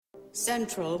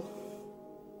Central,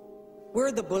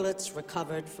 were the bullets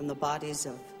recovered from the bodies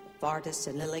of Vardis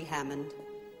and Lily Hammond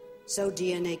so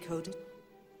DNA coded?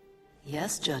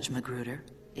 Yes, Judge Magruder.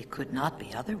 It could not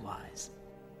be otherwise.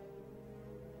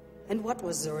 And what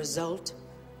was the result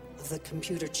of the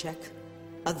computer check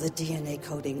of the DNA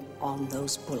coding on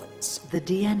those bullets? The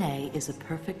DNA is a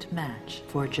perfect match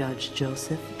for Judge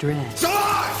Joseph Dredd. It's a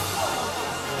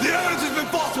lie! The evidence has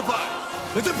been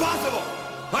falsified! It's impossible!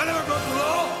 I never broke the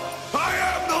law! I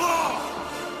am the law!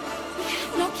 We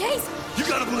have no case! You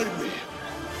gotta believe me!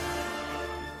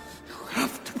 You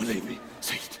have to believe me.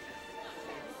 Say it.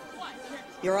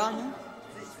 Your Honor,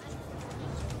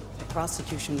 the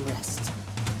prosecution rests.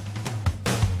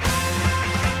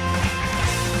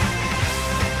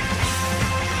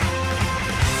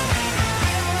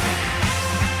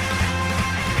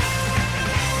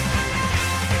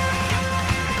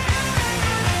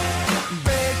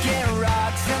 Breaking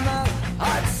rocks in the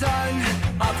hot sun.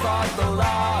 I fought the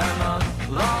law and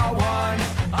the law won.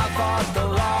 I fought the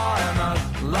law and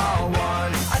the law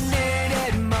won. I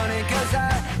needed money 'cause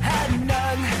I had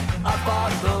none. I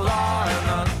fought the law and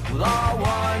the law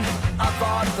won. I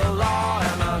fought the law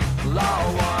and the law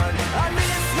won. I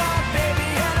miss my baby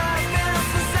and I feel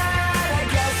so sad. I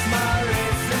guess my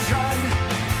race is run.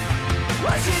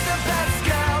 Well, she's the best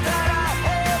girl that I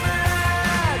ever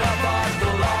had. I fought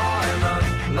the law and the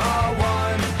law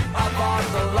won. I fought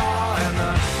the law and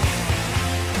the...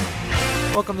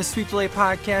 Welcome to Sweep Delay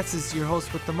Podcast. This is your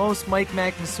host with the most, Mike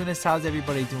Masunas. How's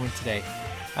everybody doing today?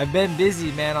 I've been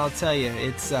busy, man, I'll tell you.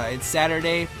 It's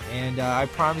Saturday, and I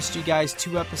promised you guys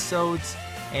 2 episodes,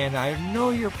 and I know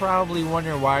you're probably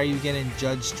wondering why are you getting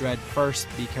Judge Dredd first,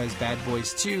 because Bad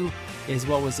Boys 2 is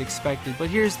what was expected. But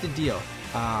here's the deal.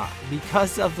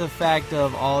 Because of the fact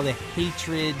of all the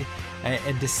hatred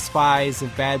and despise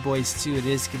of Bad Boys 2, it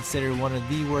is considered one of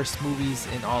the worst movies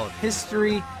in all of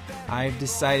history. I've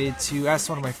decided to ask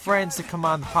one of my friends to come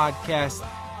on the podcast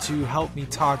to help me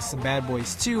talk some Bad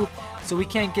Boys 2, so we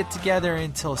can't get together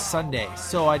until Sunday.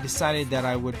 So I decided that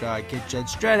I would get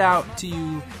Judge Dredd out to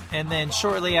you, and then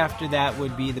shortly after that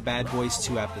would be the Bad Boys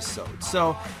 2 episode.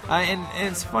 So, and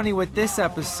it's funny with this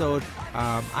episode,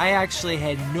 I actually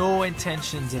had no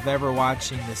intentions of ever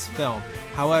watching this film.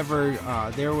 However,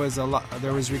 there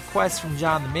was requests from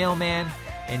John the Mailman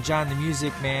and John the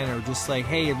Music Man are just like,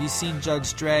 hey, have you seen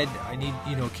Judge Dredd? I need,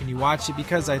 can you watch it?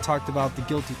 Because I talked about the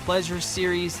Guilty Pleasure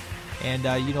series, and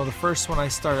the first one I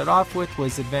started off with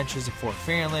was Adventures of Fort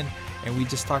Fairlane, and we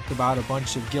just talked about a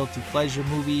bunch of Guilty Pleasure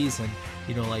movies, and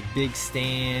like Big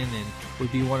Stan, and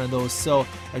would be one of those. So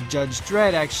Judge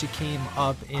Dredd actually came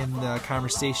up in the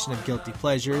conversation of Guilty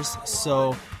Pleasures.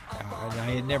 So and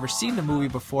I had never seen the movie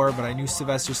before, but I knew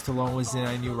Sylvester Stallone was in it.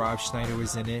 I knew Rob Schneider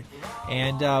was in it.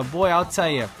 And boy, I'll tell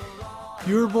you,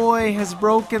 your boy has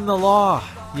broken the law.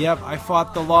 Yep, I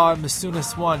fought the law and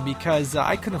Masunas won, because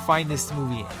I couldn't find this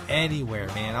movie anywhere,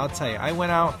 man. I'll tell you, I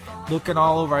went out looking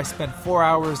all over. I spent 4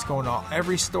 hours going to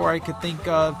every store I could think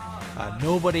of.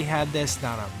 Nobody had this,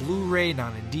 not on Blu-ray,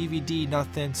 not on DVD,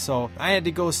 nothing. So I had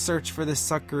to go search for this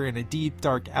sucker in a deep,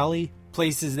 dark alley,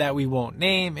 places that we won't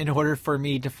name, in order for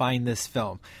me to find this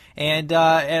film. And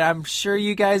I'm sure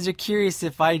you guys are curious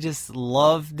if I just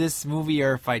love this movie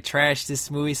or if I trash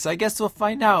this movie. So I guess we'll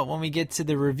find out when we get to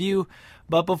the review.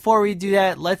 But before we do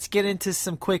that, let's get into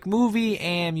some quick movie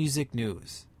and music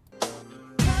news.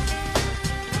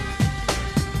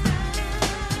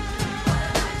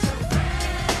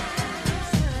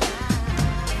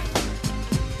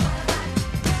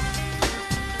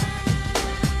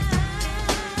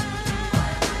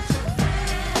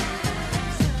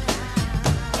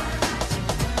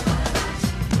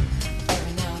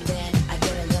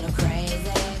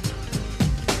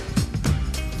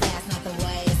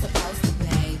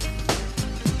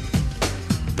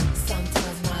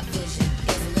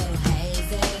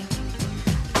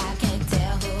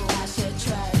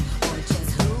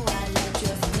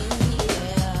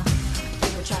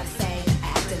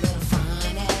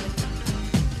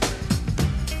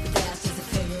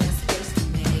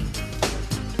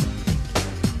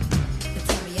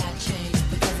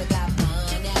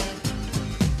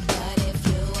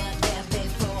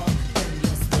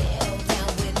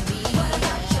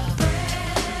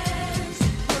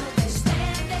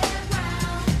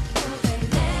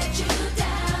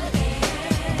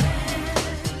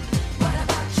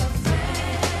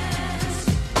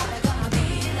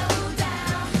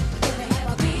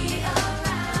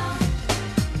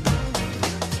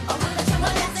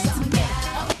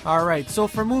 Alright, so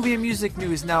for movie and music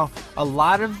news, now a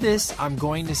lot of this I'm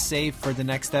going to save for the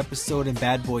next episode in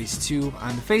Bad Boys 2.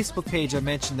 On the Facebook page I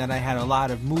mentioned that I had a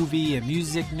lot of movie and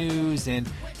music news and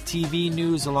TV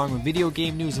news along with video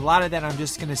game news. A lot of that I'm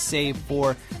just going to save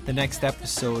for the next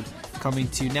episode coming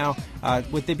to you. Now,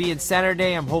 with it being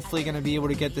Saturday, I'm hopefully going to be able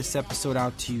to get this episode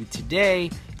out to you today,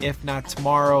 if not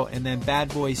tomorrow. And then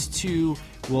Bad Boys 2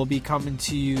 will be coming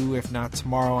to you, if not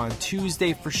tomorrow, on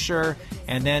Tuesday for sure.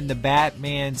 And then the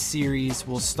Batman series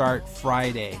will start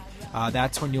Friday.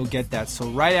 That's when you'll get that. So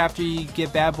right after you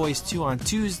get Bad Boys 2 on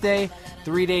Tuesday,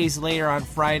 3 days later on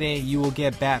Friday, you will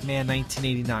get Batman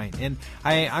 1989. And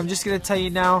I'm just going to tell you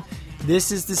now,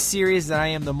 this is the series that I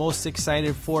am the most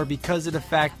excited for because of the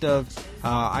fact of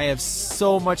I have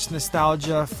so much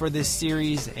nostalgia for this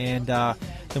series, and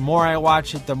the more I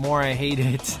watch it, the more I hate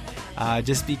it.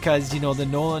 Just because, you know, the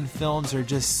Nolan films are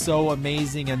just so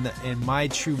amazing and My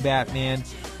True Batman.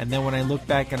 And then when I look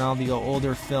back on all the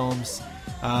older films,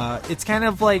 it's kind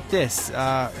of like this,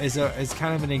 as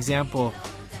kind of an example.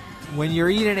 When you're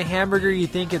eating a hamburger, you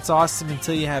think it's awesome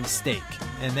until you have steak.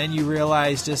 And then you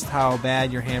realize just how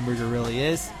bad your hamburger really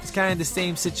is. It's kind of the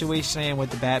same situation I am with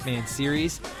the Batman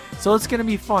series. So it's going to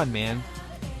be fun, man.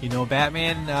 You know,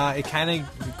 Batman, it kind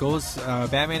of goes,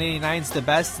 Batman 89 is the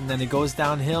best, and then it goes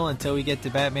downhill until we get to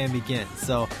Batman Begins.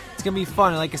 So it's going to be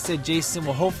fun. And like I said, Jason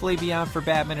will hopefully be on for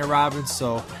Batman and Robin,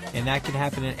 and that can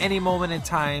happen at any moment in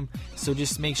time. So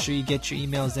just make sure you get your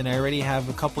emails in. I already have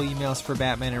a couple emails for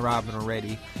Batman and Robin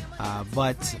already.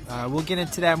 But we'll get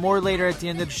into that more later at the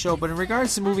end of the show. But in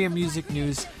regards to movie and music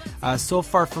news, so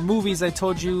far for movies, I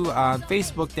told you on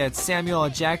Facebook that Samuel L.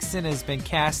 Jackson has been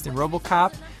cast in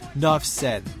RoboCop. Enough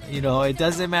said. You know, it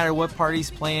doesn't matter what part he's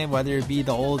playing, whether it be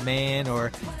the old man or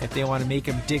if they want to make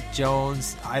him Dick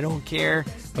Jones. I don't care.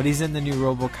 But he's in the new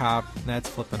RoboCop, and that's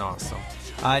flipping awesome.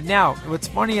 Now, what's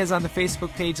funny is on the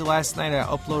Facebook page last night, I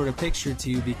uploaded a picture to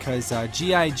you because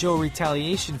G.I. Joe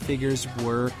Retaliation figures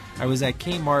I was at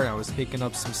Kmart, I was picking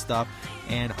up some stuff,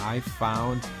 and I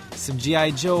found some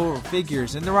G.I. Joe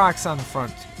figures, and the Rock's on the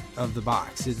front of the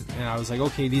box. And I was like,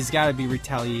 okay, these got to be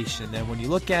Retaliation. And then when you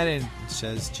look at it, it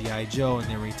says G.I. Joe and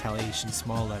then Retaliation,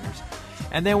 small letters.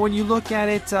 And then when you look at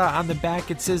it on the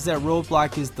back, it says that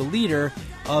Roadblock is the leader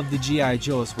of the G.I.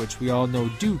 Joes, which we all know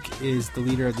Duke is the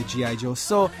leader of the G.I. Joe.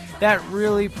 So that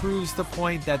really proves the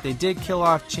point that they did kill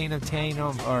off Channing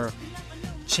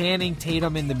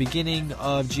Tatum in the beginning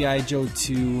of G.I. Joe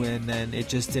 2, and then it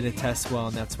just didn't test well,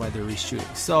 and that's why they're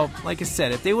reshooting. So, like I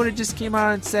said, if they would have just came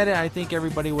out and said it, I think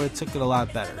everybody would have took it a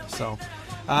lot better. So,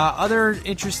 other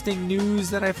interesting news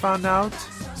that I found out.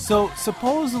 So,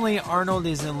 supposedly Arnold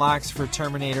is in locks for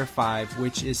Terminator 5,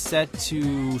 which is set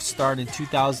to start in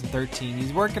 2013.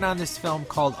 He's working on this film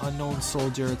called Unknown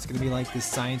Soldier. It's going to be like this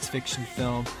science fiction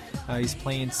film. He's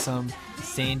playing some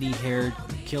sandy-haired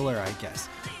killer, I guess.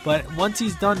 But once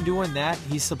he's done doing that,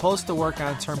 he's supposed to work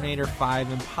on Terminator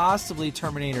 5 and possibly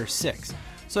Terminator 6.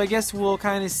 So I guess we'll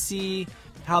kind of see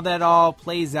how that all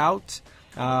plays out.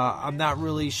 I'm not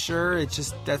really sure. It's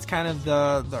just that's kind of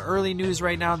the early news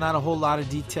right now. Not a whole lot of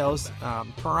details.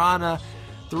 Piranha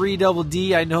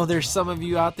 3DD. I know there's some of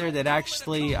you out there that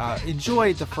actually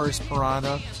enjoyed the first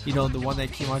Piranha. You know, the one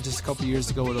that came out just a couple years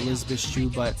ago with Elizabeth Shue.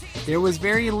 But there was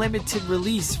very limited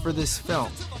release for this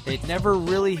film. It never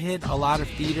really hit a lot of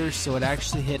theaters, so it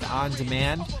actually hit on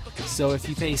demand. So if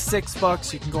you pay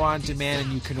 $6, you can go on demand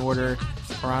and you can order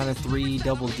Piranha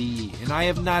 3DD. And I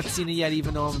have not seen it yet,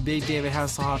 even though I'm a big David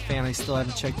Hasselhoff fan. I still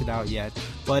haven't checked it out yet.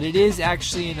 But it is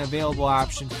actually an available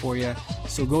option for you.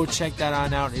 So go check that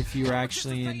on out if you're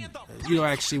actually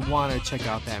want to check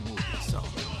out that movie. So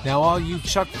now, all you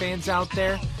Chuck fans out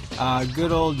there,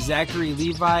 good old Zachary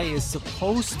Levi is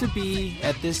supposed to be,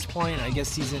 at this point, I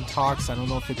guess he's in talks. I don't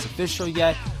know if it's official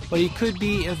yet, but he could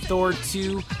be in Thor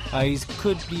 2. He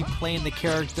could be playing the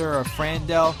character of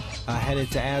Frandel,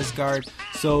 headed to Asgard.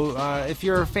 So if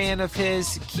you're a fan of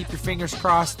his, keep your fingers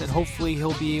crossed, and hopefully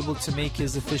he'll be able to make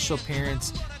his official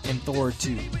appearance in Thor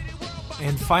 2.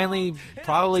 And finally,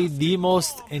 probably the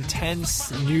most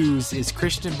intense news is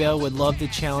Christian Bale would love the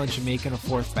challenge of making a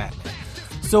fourth Batman.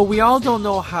 So we all don't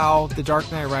know how The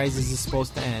Dark Knight Rises is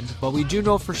supposed to end, but we do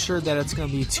know for sure that it's going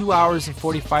to be 2 hours and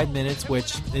 45 minutes,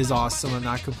 which is awesome. I'm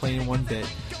not complaining one bit.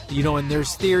 You know, and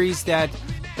there's theories that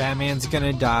Batman's going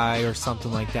to die or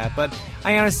something like that. But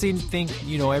I honestly think,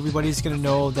 you know, everybody's going to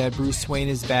know that Bruce Wayne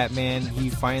is Batman. He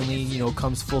finally, you know,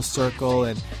 comes full circle,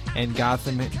 and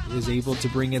Gotham is able to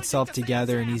bring itself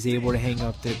together, and he's able to hang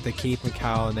up the cape and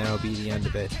cowl, and that'll be the end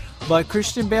of it. But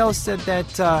Christian Bale said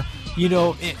that, you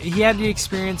know, he had the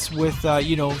experience with,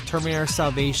 you know, Terminator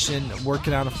Salvation,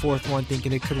 working on a fourth one,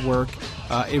 thinking it could work.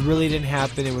 It really didn't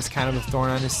happen. It was kind of a thorn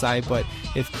on his side. But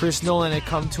if Chris Nolan had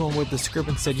come to him with the script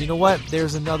and said, you know what,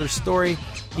 there's another story,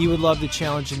 he would love the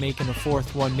challenge of making a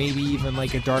fourth one, maybe even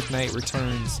like a Dark Knight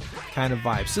Returns kind of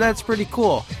vibe. So that's pretty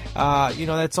cool.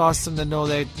 That's awesome to know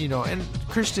that, and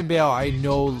Christian Bale, I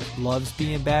know, loves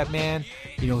being Batman.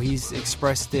 He's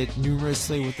expressed it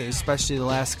numerously especially the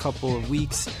last couple of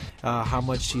weeks, how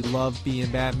much he loved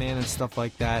being Batman and stuff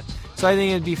like that. So I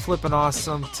think it'd be flipping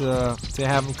awesome to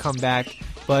have him come back.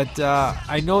 But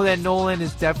I know that Nolan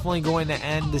is definitely going to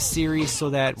end the series so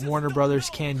that Warner Brothers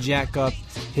can jack up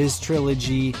his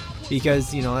trilogy,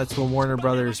 because that's what Warner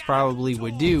Brothers probably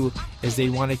would do, is they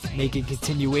want to make a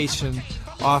continuation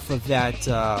off of that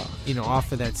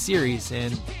series.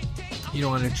 And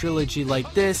on a trilogy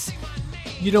like this,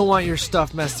 you don't want your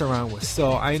stuff messed around with.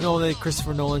 So I know that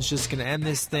Christopher Nolan's just going to end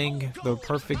this thing the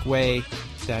perfect way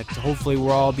that hopefully we'll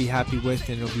all be happy with,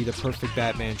 and it'll be the perfect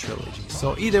Batman trilogy.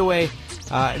 So either way,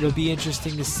 it'll be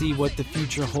interesting to see what the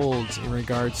future holds in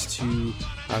regards to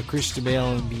Christian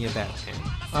Bale and being Batman.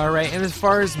 Alright, and as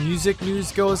far as music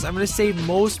news goes, I'm going to save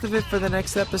most of it for the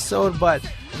next episode, but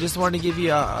I just wanted to give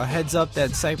you a heads up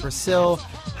that Cypress Hill,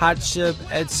 Hot Chip,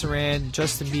 Ed Sheeran,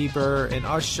 Justin Bieber, and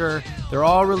Usher, they're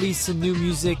all releasing new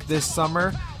music this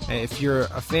summer. If you're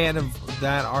a fan of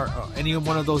that or any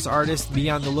one of those artists, be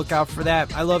on the lookout for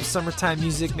that. I love summertime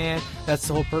music, man. That's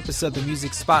the whole purpose of the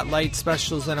music spotlight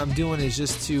specials that I'm doing, is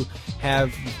just to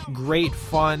have great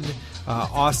fun,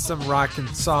 awesome rocking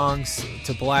songs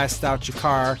to blast out your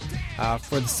car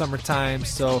for the summertime.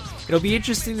 So it'll be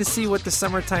interesting to see what the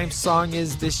summertime song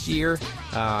is this year.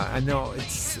 I know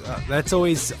that's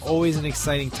always an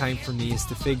exciting time for me, is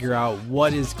to figure out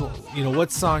what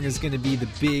song is going to be the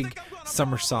big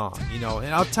summer song. And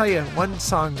I'll tell you, one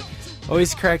song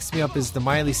always cracks me up is the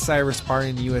Miley Cyrus Party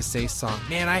in the USA song.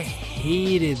 Man, I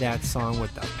hated that song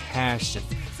with a passion.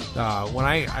 When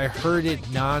I heard it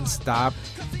nonstop,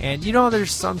 and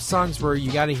there's some songs where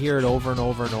you got to hear it over and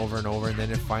over and over and over, and then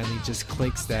it finally just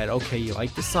clicks that, okay, you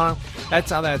like the song.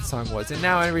 That's how that song was. And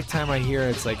now every time I hear it,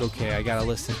 it's like, okay, I gotta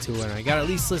listen to it, and I gotta at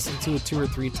least listen to it 2 or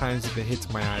 3 times if it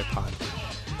hits my iPod.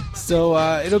 So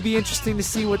it'll be interesting to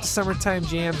see what the summertime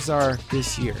jams are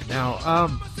this year.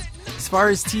 Now, as far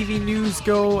as TV news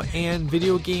go and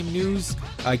video game news,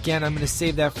 again, I'm going to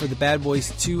save that for the Bad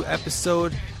Boys 2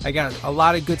 episode. I got a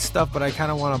lot of good stuff, but I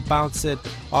kind of want to bounce it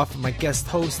off of my guest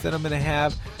host that I'm going to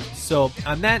have. So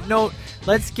on that note,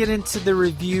 let's get into the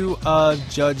review of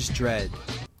Judge Dredd.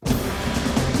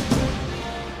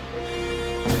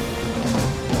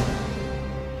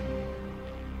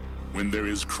 When there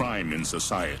is crime in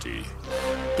society,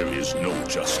 there is no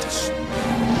justice.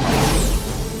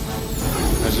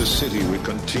 As a city, we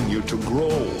continue to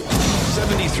grow.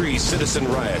 73 citizen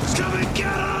riots. Come and get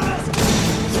us!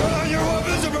 Throw down your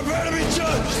weapons and prepare to be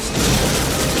judged!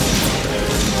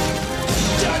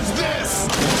 Judge this!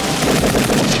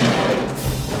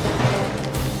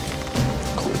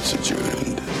 Court's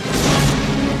adjourned.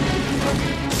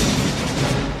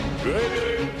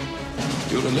 Ready?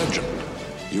 You're a legend.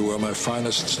 You were my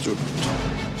finest student.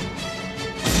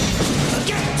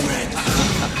 Get Dredd!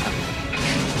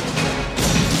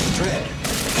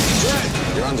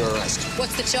 Dredd, you're under arrest.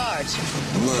 What's the charge?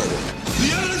 Murder. The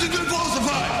evidence has been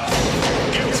falsified!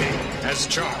 Guilty as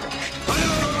charged. I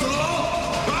never broke the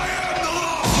law! I am the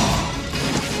law!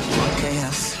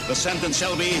 Chaos. The sentence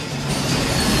shall be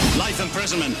life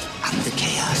imprisonment. I'm the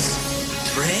chaos.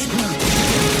 Dredd?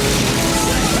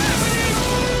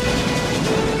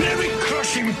 Every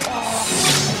crushing paw!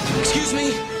 Excuse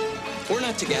me? We're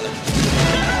not together.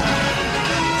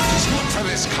 It's not for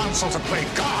this council to play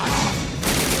God.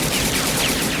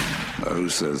 Who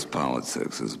says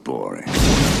politics is boring?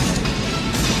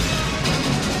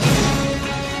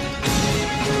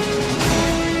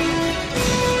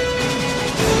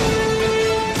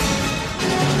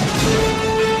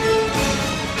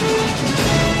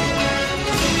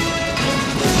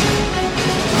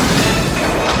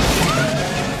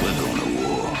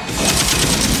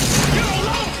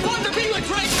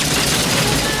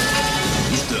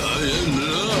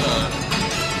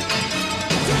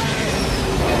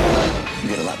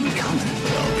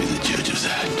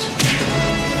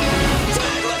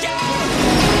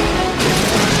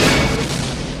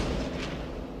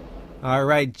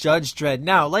 Alright, Judge Dredd.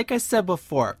 Now, like I said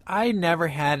before, I never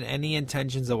had any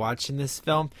intentions of watching this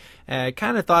film. I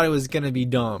kind of thought it was going to be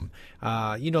dumb.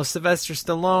 Sylvester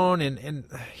Stallone, and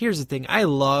here's the thing. I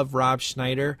love Rob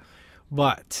Schneider,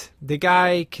 but the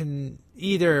guy can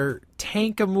either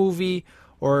tank a movie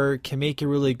or can make it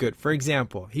really good. For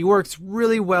example, he works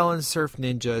really well in Surf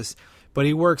Ninjas, but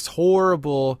he works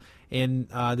horrible in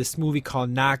this movie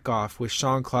called Knockoff with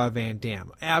Jean-Claude Van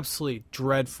Damme. Absolutely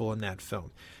dreadful in that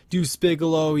film. Deuce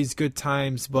Bigelow, he's good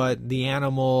times, but The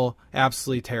Animal,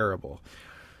 absolutely terrible.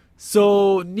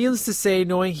 So, needless to say,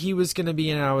 knowing he was going to be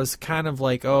in it, I was kind of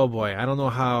like, oh boy, I don't know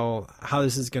how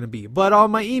this is going to be. But all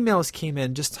my emails came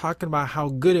in just talking about how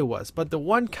good it was. But the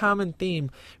one common theme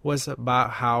was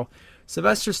about how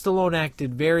Sylvester Stallone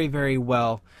acted very, very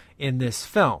well in this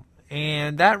film.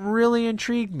 And that really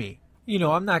intrigued me. You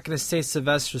know, I'm not going to say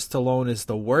Sylvester Stallone is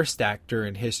the worst actor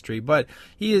in history, but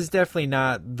he is definitely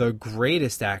not the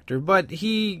greatest actor. But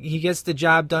he gets the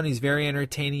job done. He's very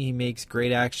entertaining. He makes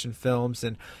great action films.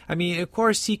 And, I mean, of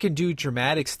course, he can do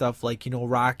dramatic stuff like, you know,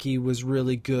 Rocky was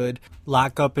really good.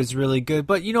 Lock Up is really good.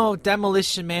 But, you know,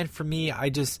 Demolition Man, for me,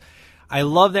 I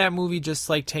love that movie just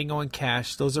like Tango and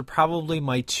Cash. Those are probably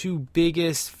my two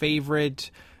biggest favorite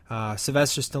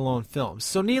Sylvester Stallone films.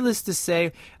 So needless to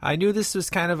say, I knew this was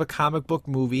kind of a comic book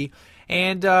movie,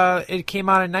 and it came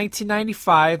out in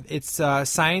 1995. It's a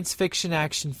science fiction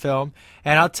action film,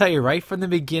 and I'll tell you right from the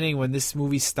beginning when this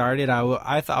movie started, I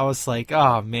was like,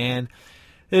 oh man,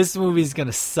 this movie's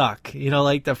gonna suck. You know,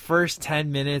 like the first 10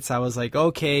 minutes, I was like,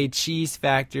 okay, cheese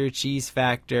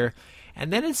factor,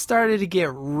 and then it started to get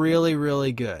really,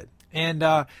 really good. And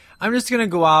I'm just going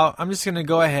to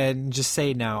go ahead and just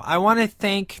say it now. I want to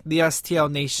thank the STL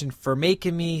Nation for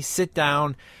making me sit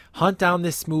down, hunt down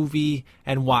this movie,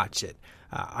 and watch it.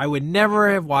 I would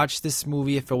never have watched this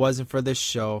movie if it wasn't for this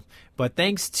show. But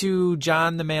thanks to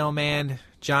John the Mailman,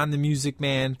 John the Music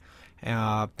Man,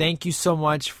 thank you so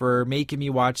much for making me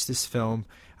watch this film.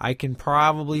 I can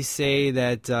probably say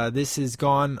that this has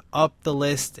gone up the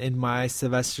list in my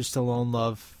Sylvester Stallone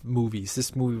love movies.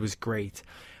 This movie was great.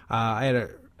 I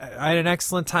had an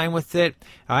excellent time with it.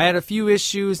 I had a few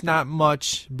issues, not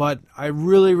much, but I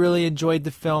really, really enjoyed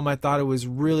the film. I thought it was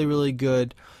really, really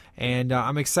good, and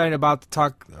I'm excited about the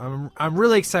talk. I'm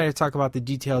really excited to talk about the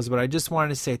details, but I just wanted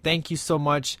to say thank you so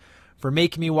much for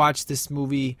making me watch this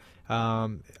movie.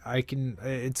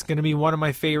 It's going to be one of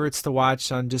my favorites to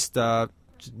watch on just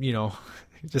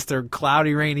just a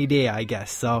cloudy, rainy day, I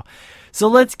guess. So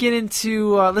let's get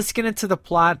into the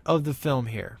plot of the film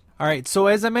here. All right, so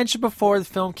as I mentioned before, the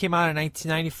film came out in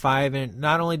 1995, and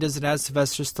not only does it have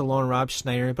Sylvester Stallone and Rob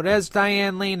Schneider, but it has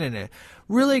Diane Lane in it.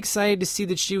 Really excited to see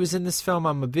that she was in this film.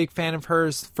 I'm a big fan of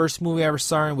hers. First movie I ever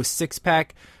saw her in was Six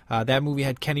Pack. That movie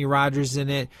had Kenny Rogers in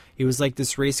it. He was like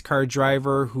this race car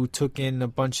driver who took in a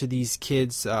bunch of these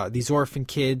kids, these orphan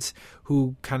kids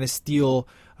who kind of steal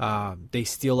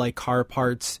like car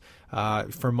parts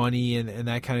for money and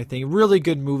that kind of thing. Really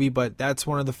good movie, but that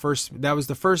was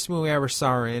the first movie I ever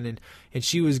saw her in, and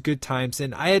she was good times.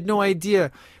 And I had no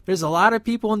idea. There's a lot of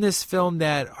people in this film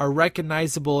that are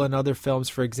recognizable in other films.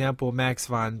 For example, Max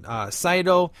von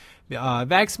Sydow.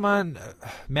 Max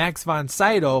von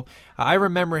Sydow, I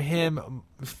remember him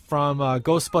from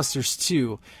Ghostbusters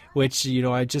 2, which, you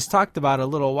know, I just talked about a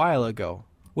little while ago,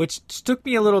 which took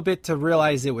me a little bit to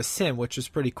realize it was him, which was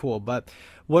pretty cool. But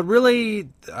what really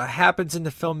happens in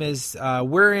the film is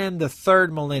we're in the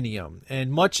third millennium,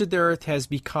 and much of the Earth has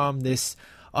become this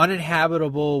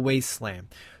uninhabitable wasteland.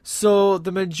 So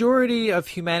the majority of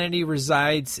humanity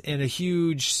resides in a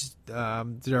huge,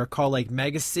 they're called like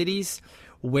mega cities,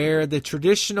 where the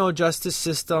traditional justice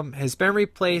system has been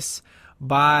replaced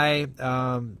by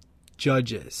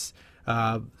judges.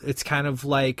 It's kind of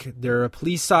like they're a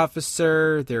police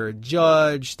officer, they're a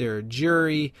judge, they're a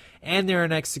jury, and they're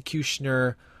an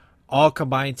executioner, all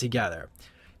combined together.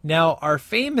 Now, our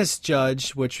famous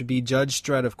judge, which would be Judge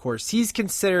Dredd, of course, he's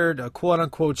considered a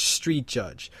quote-unquote street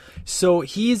judge. So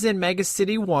he's in Mega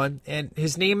City 1, and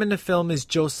his name in the film is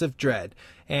Joseph Dredd.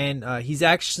 And he's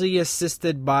actually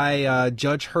assisted by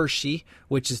Judge Hershey,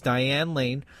 which is Diane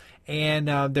Lane, and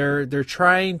they're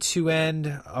trying to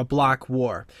end a block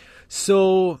war.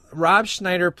 So Rob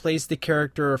Schneider plays the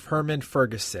character of Herman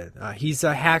Ferguson. He's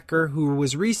a hacker who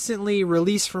was recently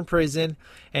released from prison,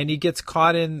 and he gets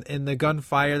caught in the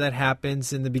gunfire that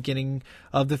happens in the beginning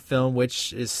of the film,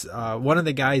 which is one of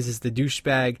the guys is the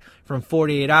douchebag from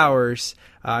 48 Hours.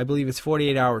 I believe it's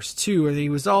 48 Hours 2, and he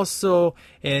was also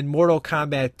in Mortal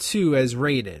Kombat 2 as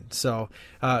Raiden. So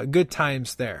good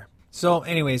times there. So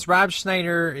anyways, Rob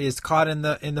Schneider is caught in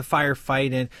the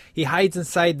firefight, and he hides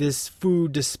inside this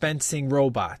food dispensing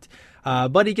robot.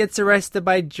 But he gets arrested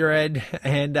by Dredd,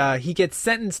 and he gets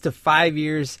sentenced to 5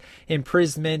 years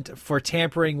imprisonment for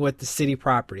tampering with the city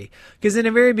property. Because in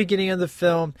the very beginning of the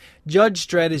film, Judge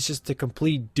Dredd is just a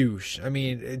complete douche. I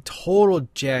mean, a total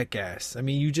jackass. I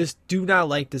mean, you just do not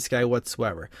like this guy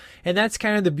whatsoever. And that's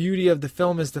kind of the beauty of the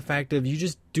film, is the fact of you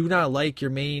just do not like your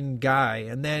main guy.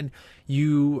 And then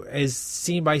you, as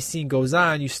scene by scene goes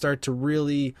on, you start to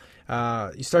really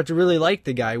you start to really like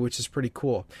the guy, which is pretty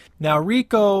cool. Now,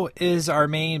 Rico is our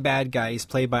main bad guy. He's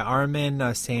played by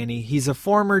Armin Sani. He's a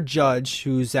former judge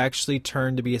who's actually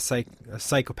turned to be a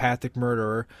psychopathic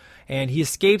murderer, and he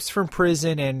escapes from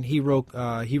prison, and he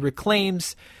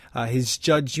reclaims his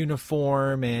judge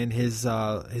uniform and his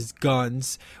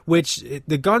guns, which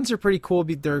the guns are pretty cool.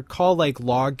 They're called like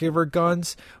lawgiver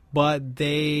guns, but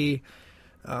they're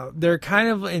kind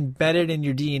of embedded in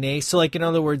your DNA. So like, in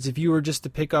other words, if you were just to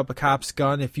pick up a cop's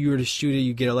gun, if you were to shoot it,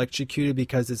 you get electrocuted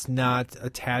because it's not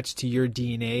attached to your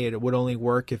DNA. It would only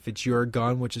work if it's your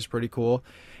gun, which is pretty cool.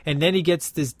 And then he gets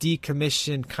this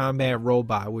decommissioned combat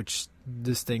robot, which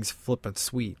this thing's flippin'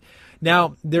 sweet.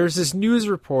 Now, there's this news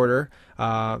reporter.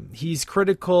 He's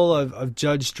critical of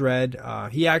Judge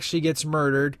Dredd. He actually gets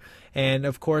murdered. And,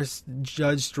 of course,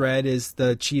 Judge Dredd is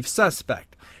the chief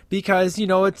suspect. Because,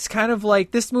 it's kind of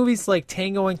like, this movie's like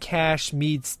Tango and Cash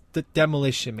meets the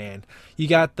Demolition Man. You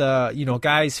got the,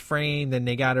 guys framed and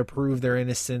they got to prove their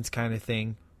innocence kind of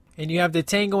thing. And you have the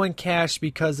Tango and Cash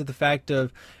because of the fact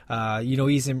of,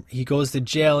 he goes to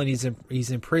jail and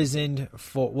he's imprisoned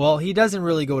for, well, he doesn't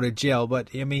really go to jail, but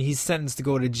I mean, he's sentenced to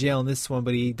go to jail in this one,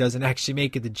 but he doesn't actually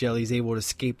make it to jail. He's able to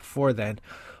escape before then.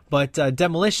 But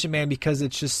Demolition Man, because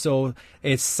it's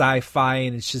sci-fi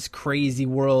and it's just crazy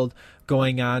world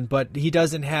going on, but he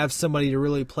doesn't have somebody to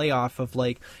really play off of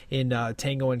like in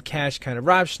Tango and Cash kind of.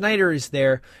 Rob Schneider is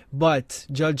there, but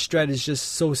Judge Dredd is just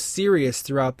so serious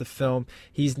throughout the film.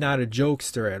 He's not a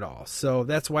jokester at all. So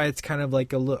that's why it's kind of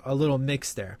like a little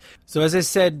mix there. So as I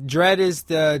said, Dredd is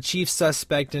the chief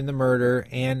suspect in the murder,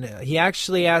 and he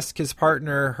actually asked his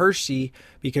partner Hershey,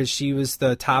 because she was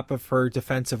the top of her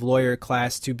defensive lawyer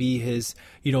class, to be his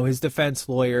defense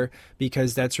lawyer,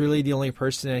 because that's really the only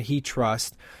person that he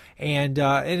trusts. And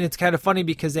it's kind of funny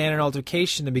because they had an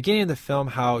altercation in the beginning of the film,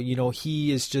 how,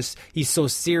 he's so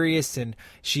serious, and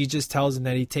she just tells him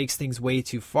that he takes things way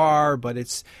too far. But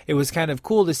it was kind of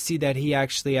cool to see that he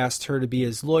actually asked her to be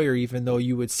his lawyer, even though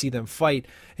you would see them fight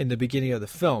in the beginning of the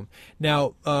film.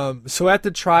 Now, so at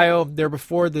the trial, they're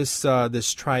before this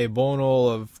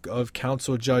tribunal of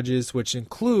council judges, which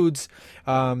includes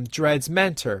Dredd's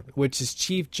mentor, which is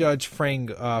Chief Judge Frank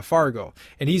Fargo.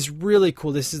 And he's really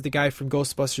cool. This is the guy from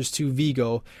Ghostbusters 2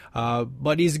 Vigo,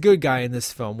 but he's a good guy in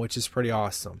this film, which is pretty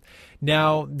awesome.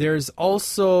 Now, there's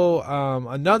also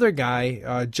another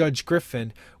guy, Judge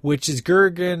Griffin, which is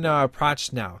Gergen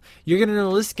Prochnow. You're going to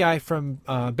know this guy from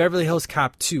Beverly Hills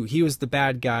Cop 2. He was the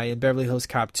bad guy in Beverly Hills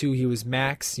Cop 2. He was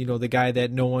Max, the guy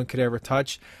that no one could ever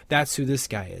touch. That's who this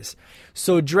guy is.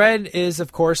 So Dredd is,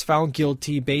 of course, found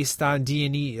guilty based on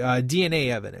DNA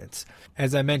evidence.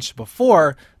 As I mentioned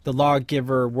before, the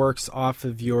lawgiver works off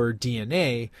of your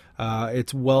DNA.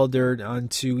 It's welded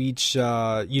onto each,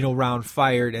 round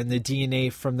fired, and the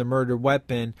DNA from the murder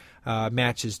weapon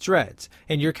matches Dredd's.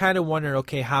 And you're kind of wondering,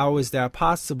 okay, how is that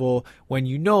possible when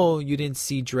you didn't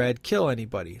see Dredd kill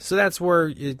anybody? So that's where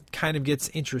it kind of gets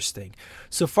interesting.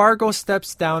 So Fargo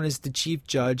steps down as the chief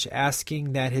judge,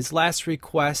 asking that his last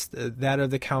request, that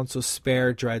of the council,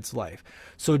 spare Dredd's life.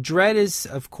 So Dredd is,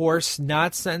 of course,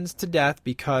 not sentenced to death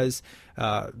because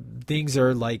things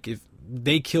are like, if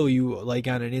they kill you like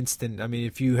on an instant. I mean,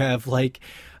 if you have like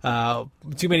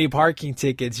too many parking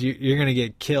tickets, you're gonna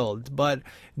get killed. But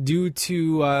due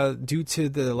to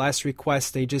the last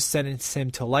request, they just sentence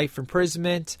him to life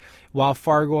imprisonment while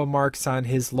Fargo embarks on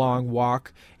his long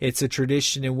walk. It's a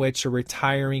tradition in which a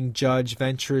retiring judge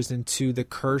ventures into the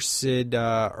cursed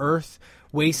earth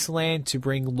wasteland to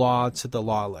bring law to the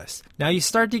lawless. Now you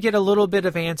start to get a little bit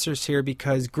of answers here,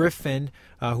 because Griffin,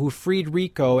 who freed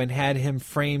Rico and had him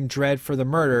frame Dredd for the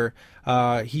murder,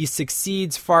 he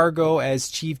succeeds Fargo as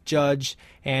chief judge,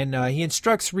 and he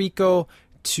instructs Rico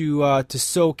to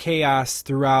sow chaos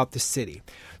throughout the city.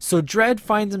 So Dredd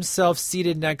finds himself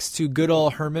seated next to good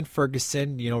old Herman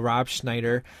Ferguson, Rob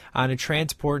Schneider, on a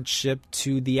transport ship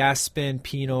to the Aspen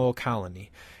Penal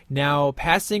Colony. Now,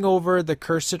 passing over the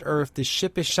cursed earth, the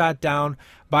ship is shot down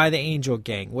by the Angel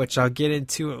Gang, which I'll get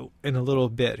into in a little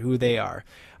bit, who they are.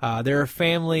 They're a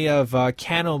family of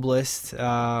cannibalists,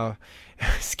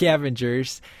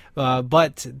 scavengers,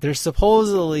 but they're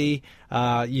supposedly,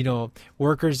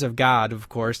 workers of God, of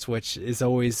course, which is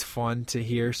always fun to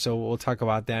hear. So we'll talk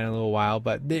about that in a little while.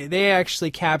 But they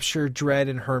actually capture Dredd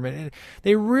and Herman, and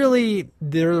they're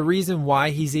the reason why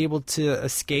he's able to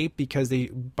escape, because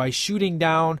by shooting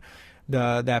down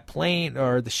that plane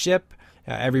or the ship,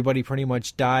 Everybody pretty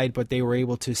much died, but they were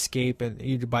able to escape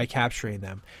by capturing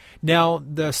them. Now,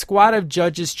 the squad of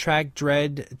judges track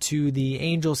Dredd to the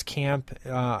Angels camp,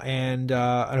 and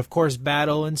of course,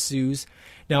 battle ensues.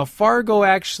 Now, Fargo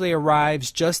actually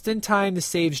arrives just in time to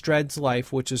save Dredd's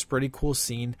life, which is a pretty cool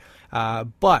scene.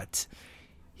 But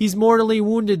he's mortally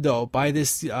wounded, though, by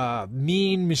this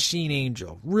mean machine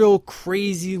angel. Real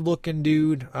crazy looking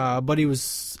dude, but he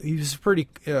was pretty,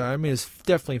 it's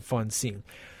definitely a fun scene.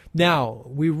 Now,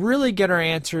 we really get our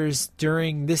answers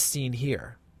during this scene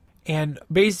here. And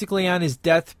basically on his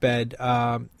deathbed,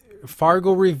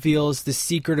 Fargo reveals the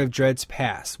secret of Dredd's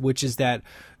past, which is that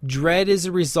Dredd is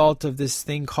a result of this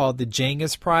thing called the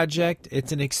Genghis Project.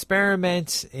 It's an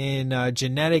experiment in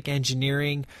genetic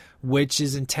engineering, which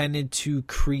is intended to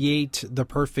create the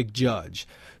perfect judge.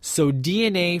 So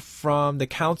DNA from the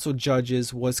council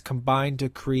judges was combined to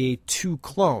create 2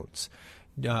 clones,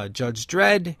 Judge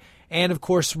Dredd and, of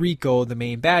course, Rico, the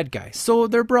main bad guy. So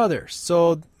they're brothers.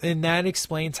 And that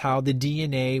explains how the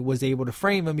DNA was able to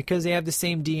frame them, because they have the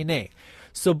same DNA.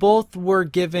 So both were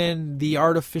given the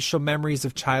artificial memories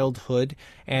of childhood,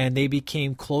 and they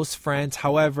became close friends.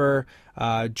 However,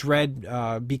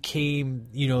 Dredd became,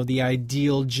 the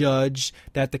ideal judge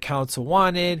that the council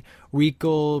wanted.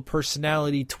 Rico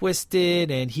personality twisted,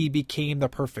 and he became the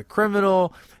perfect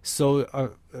criminal.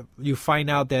 So you find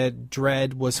out that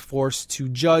Dredd was forced to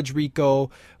judge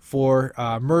Rico for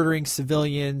murdering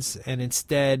civilians, and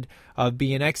instead of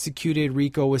being executed,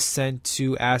 Rico was sent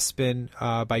to Aspen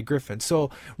by Griffin. So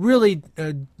really,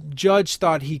 Judge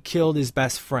thought he killed his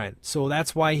best friend. So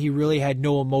that's why he really had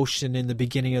no emotion in the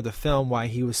beginning of the film, why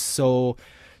he was so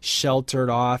sheltered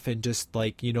off and just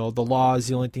like, the law is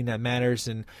the only thing that matters,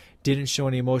 and didn't show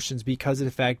any emotions because of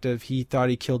the fact of he thought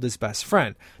he killed his best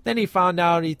friend. Then he found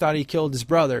out he thought he killed his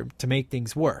brother to make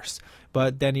things worse.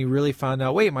 But then he really found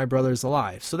out, wait, my brother's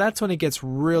alive. So that's when it gets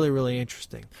really, really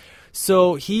interesting.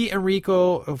 So he and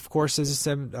Rico, of course, as I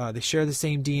said, they share the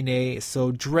same DNA.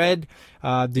 So Dredd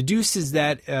deduces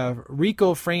that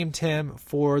Rico framed him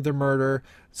for the murder,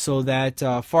 so that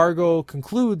Fargo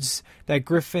concludes that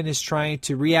Griffin is trying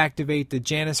to reactivate the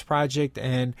Janus Project,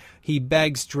 and he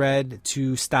begs Dredd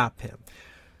to stop him.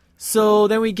 So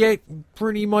then we get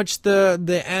pretty much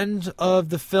the end of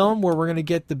the film, where we're going to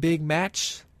get the big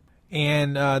match.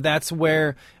 And that's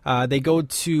where they go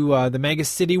to the Mega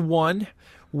City 1,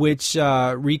 which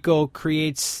Rico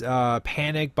creates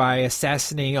panic by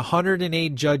assassinating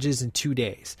 108 judges in 2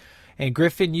 days. And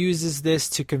Griffin uses this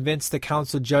to convince the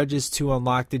council judges to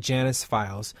unlock the Janus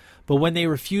files. But when they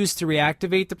refuse to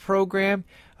reactivate the program,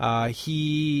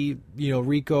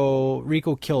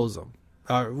 Rico kills them.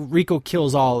 Rico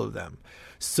kills all of them.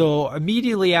 So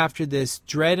immediately after this,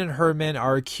 Dredd and Herman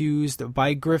are accused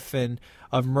by Griffin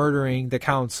of murdering the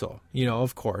council,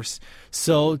 of course.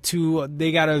 So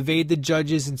they got to evade the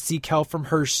judges and seek help from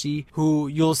Hershey, who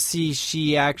you'll see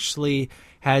she actually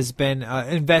has been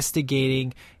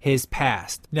investigating his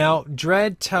past. Now,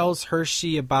 Dredd tells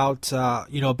Hershey about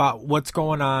what's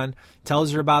going on,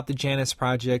 tells her about the Janus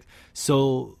Project.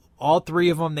 So all 3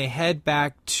 of them, they head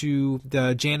back to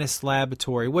the Janus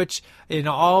Laboratory, which in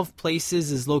all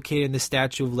places is located in the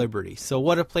Statue of Liberty. So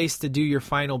what a place to do your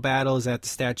final battle is at the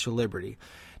Statue of Liberty.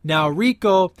 Now,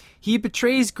 Rico, he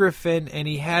betrays Griffin, and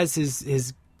he has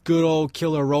his good old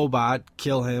killer robot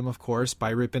kill him, of course,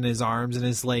 by ripping his arms and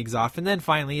his legs off, and then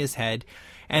finally his head.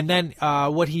 And then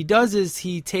what he does is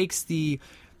he takes the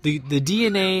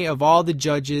DNA of all the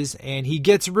judges, and he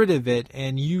gets rid of it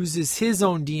and uses his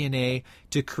own DNA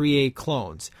to create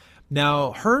clones.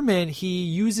 Now, Herman, he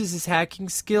uses his hacking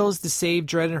skills to save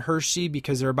Dredd and Hershey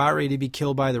because they're about ready to be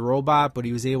killed by the robot, but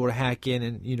he was able to hack in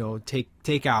and, take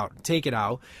it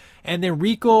out. And then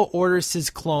Rico orders his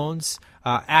clones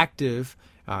active.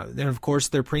 And of course,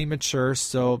 they're premature,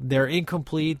 so they're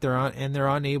incomplete. They're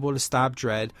unable to stop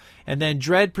Dredd. And then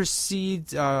Dredd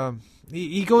proceeds.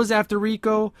 He goes after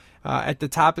Rico at the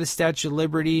top of the Statue of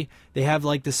Liberty. They have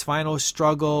like this final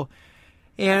struggle,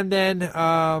 and then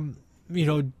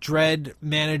Dredd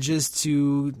manages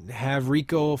to have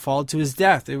Rico fall to his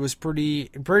death. It was pretty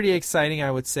exciting,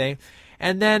 I would say.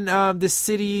 And then the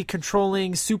city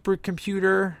controlling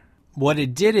supercomputer, what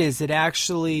it did is it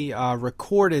actually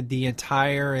recorded the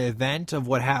entire event of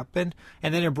what happened,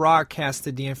 and then it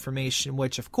broadcasted the information,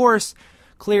 which of course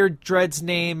cleared Dredd's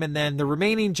name. And then the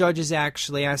remaining judges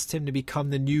actually asked him to become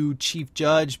the new chief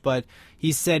judge, but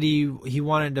he said he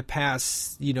wanted to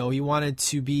pass, he wanted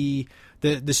to be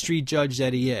the street judge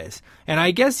that he is. And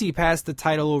I guess he passed the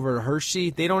title over to Hershey.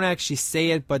 They don't actually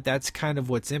say it, but that's kind of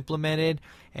what's implemented.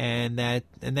 And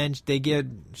then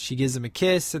she gives him a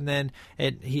kiss, and then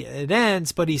it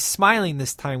ends, but he's smiling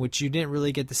this time, which you didn't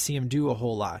really get to see him do a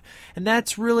whole lot. And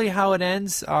that's really how it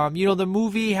ends. The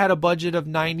movie had a budget of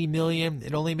 $90 million.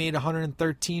 It only made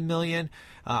 $113 million.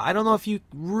 I don't know if you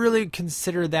really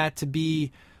consider that to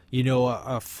be,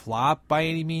 a flop by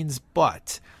any means,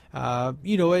 but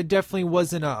it definitely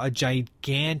wasn't a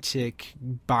gigantic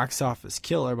box office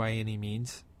killer by any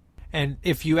means. And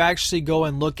if you actually go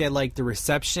and look at like the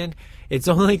reception, it's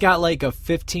only got like a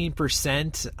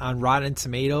 15% on Rotten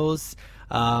Tomatoes.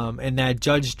 And that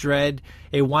Judge Dredd,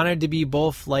 it wanted to be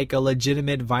both like a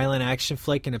legitimate violent action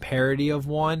flick and a parody of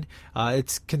one.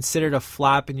 It's considered a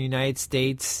flop in the United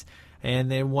States,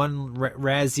 and then won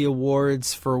Razzie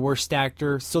Awards for Worst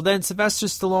Actor. So then Sylvester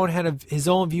Stallone had his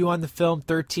own view on the film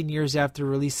 13 years after the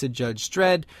release of Judge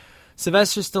Dredd.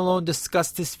 Sylvester Stallone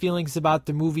discussed his feelings about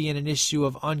the movie in an issue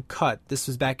of Uncut. This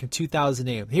was back in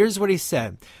 2008. Here's what he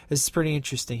said. This is pretty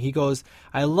interesting. He goes,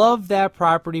 "I loved that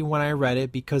property when I read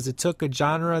it because it took a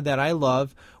genre that I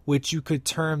love, which you could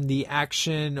term the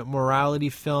action morality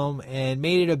film, and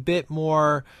made it a bit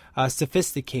more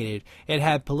sophisticated. It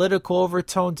had political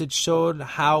overtones. It showed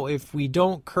how if we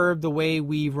don't curb the way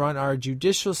we run our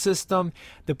judicial system,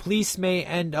 the police may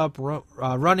end up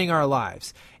running our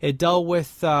lives. It dealt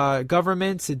with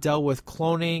governments. It dealt with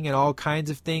cloning and all kinds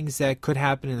of things that could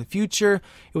happen in the future.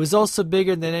 It was also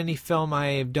bigger than any film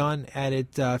I have done at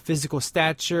its physical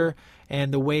stature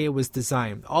and the way it was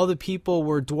designed. All the people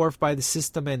were dwarfed by the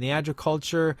system and the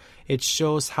agriculture. It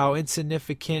shows how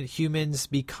insignificant humans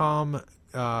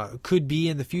could be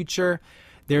in the future.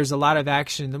 There's a lot of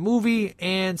action in the movie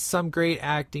and some great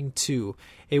acting too.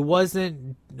 It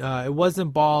wasn't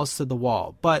balls to the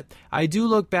wall. But I do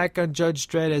look back on Judge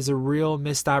Dredd as a real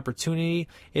missed opportunity.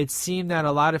 It seemed that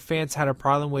a lot of fans had a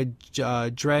problem with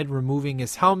Dredd removing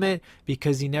his helmet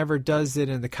because he never does it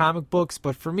in the comic books.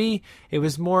 But for me, it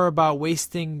was more about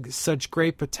wasting such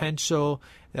great potential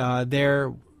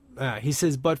there. He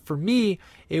says, but for me,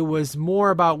 it was more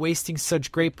about wasting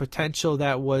such great potential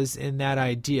that was in that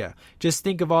idea. Just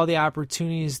think of all the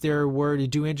opportunities there were to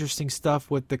do interesting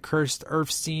stuff with the cursed earth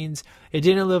scenes. It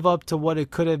didn't live up to what it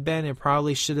could have been. It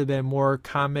probably should have been more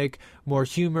comic, more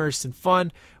humorous and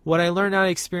fun. What I learned out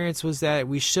of experience was that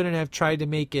we shouldn't have tried to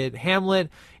make it Hamlet.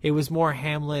 It was more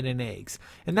Hamlet and eggs.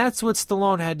 And that's what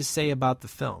Stallone had to say about the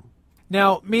film.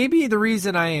 Now, maybe the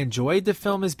reason I enjoyed the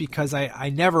film is because I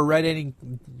never read any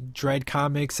Dredd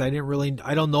comics. I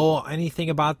don't know anything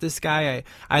about this guy.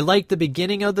 I like the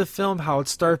beginning of the film, how it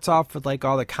starts off with like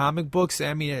all the comic books.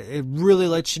 I mean, it really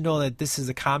lets you know that this is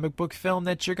a comic book film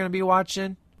that you're going to be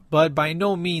watching. But by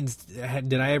no means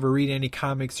did I ever read any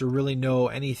comics or really know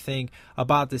anything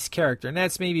about this character. And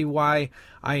that's maybe why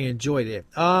I enjoyed it.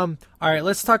 All right,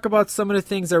 let's talk about some of the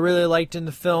things I really liked in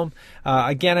the film.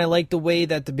 Again, I like the way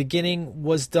that the beginning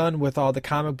was done with all the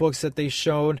comic books that they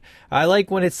showed. I like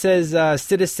when it says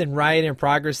Citizen Riot in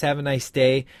Progress, have a nice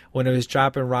day, when it was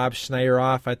dropping Rob Schneider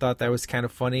off. I thought that was kind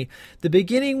of funny. The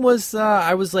beginning was,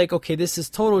 I was like, okay, this is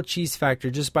total cheese factor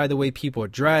just by the way people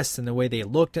dressed and the way they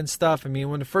looked and stuff. I mean,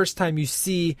 when the first time you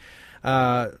see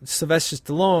Sylvester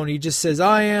Stallone, he just says,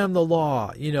 I am the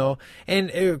law,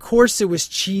 and of course it was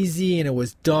cheesy and it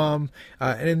was dumb,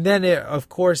 and then it of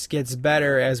course gets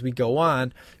better as we go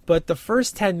on. But the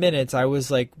first 10 minutes I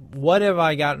was like, what have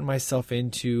I gotten myself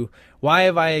into? Why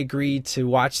have I agreed to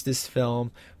watch this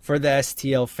film for the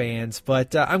STL fans?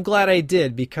 But I'm glad I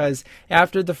did, because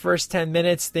after the first 10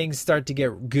 minutes things start to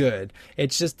get good.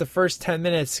 It's just the first 10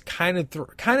 minutes kind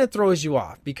of throws you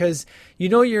off, because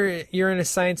you're in a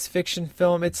science fiction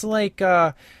film. It's like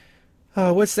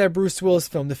what's that Bruce Willis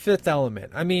film, The Fifth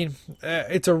Element? I mean,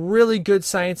 it's a really good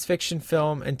science fiction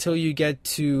film until you get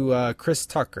to Chris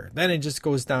Tucker. Then it just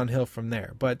goes downhill from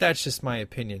there. But that's just my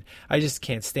opinion. I just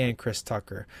can't stand Chris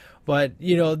Tucker. But,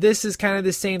 this is kind of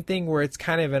the same thing where it's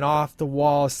kind of an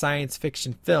off-the-wall science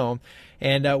fiction film.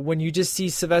 And when you just see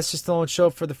Sylvester Stallone show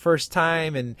up for the first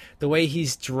time and the way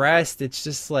he's dressed, it's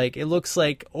just like, it looks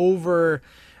like over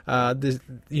the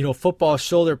football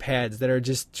shoulder pads that are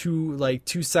just two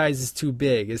sizes too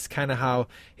big is kind of how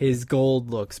his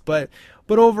gold looks. But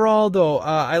overall, though,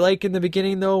 I like in the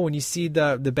beginning, though, when you see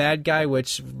the bad guy,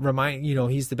 which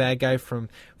he's the bad guy from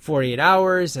 48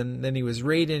 Hours, and then he was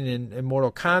Raiden in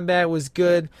Mortal Kombat, was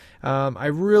good. I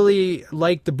really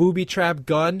like the booby trap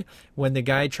gun when the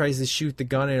guy tries to shoot the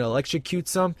gun and it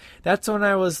electrocutes him. That's when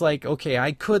I was like, okay,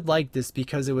 I could like this,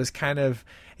 because it was kind of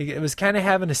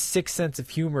having a sick sense of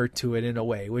humor to it in a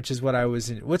way, which is what I was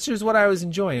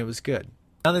enjoying. It was good.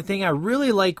 Another thing I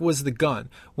really like was the gun.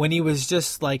 When he was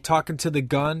just like talking to the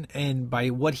gun, and by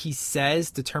what he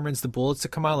says determines the bullets to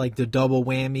come out, like the double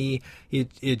whammy,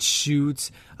 it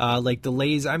shoots, like the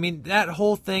laser. I mean, that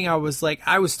whole thing, I was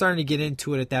starting to get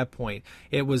into it at that point.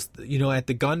 It was, at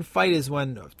the gunfight is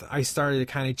when I started to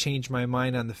kind of change my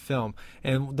mind on the film.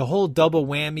 And the whole double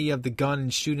whammy of the gun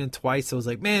and shooting twice, I was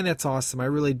like, man, that's awesome. I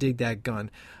really dig that gun.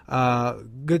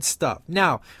 Good stuff.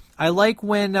 Now, I like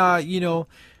when,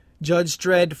 Judge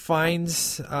Dredd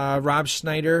finds Rob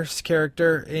Schneider's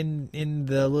character in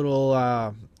the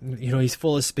little, he's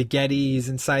full of spaghetti. He's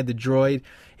inside the droid.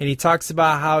 And he talks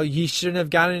about how he shouldn't have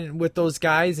gotten with those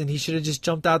guys and he should have just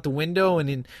jumped out the window.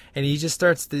 And he just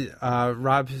starts to,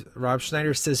 Rob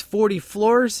Schneider says 40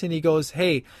 floors. And he goes,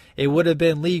 hey, it would have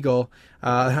been legal.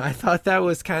 I thought that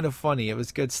was kind of funny. It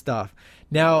was good stuff.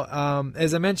 Now,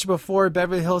 as I mentioned before,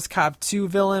 Beverly Hills Cop 2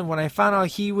 villain, when I found out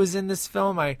he was in this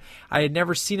film, I had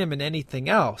never seen him in anything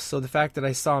else. So the fact that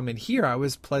I saw him in here, I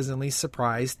was pleasantly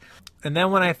surprised. And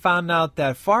then when I found out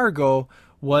that Fargo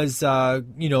was,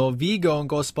 Vigo in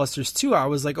Ghostbusters 2, I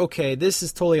was like, okay, this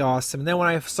is totally awesome. And then when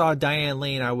I saw Diane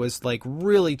Lane, I was like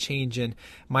really changing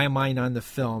my mind on the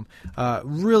film.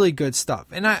 Really good stuff.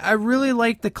 And I really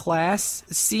like the class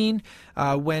scene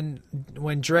when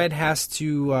Dredd has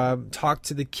to talk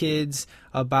to the kids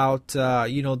about,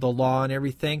 the law and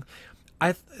everything.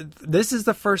 This is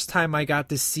the first time I got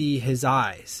to see his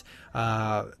eyes.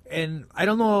 And I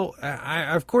don't know,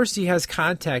 of course he has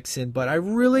contacts in, but I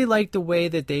really like the way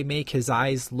that they make his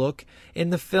eyes look in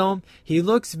the film. He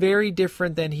looks very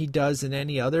different than he does in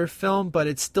any other film, but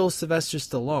it's still Sylvester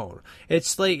Stallone.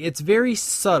 It's very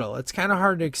subtle. It's kind of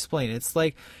hard to explain. It's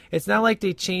not like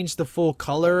they changed the full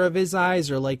color of his eyes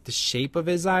or like the shape of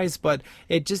his eyes, but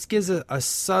it just gives a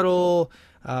subtle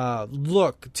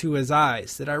look to his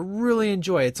eyes that I really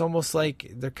enjoy. It's almost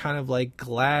like they're kind of like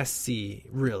glassy,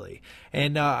 really.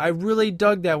 And I really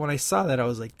dug that when I saw that. I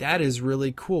was like, that is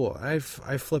really cool. I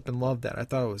flippin' loved that. I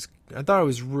thought it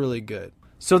was really good.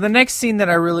 So the next scene that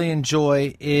I really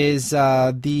enjoy is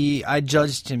the I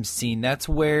Judged Him scene. That's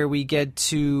where we get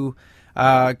to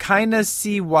kind of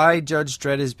see why Judge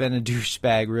Dredd has been a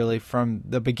douchebag, really, from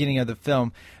the beginning of the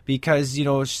film. Because,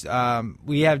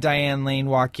 we have Diane Lane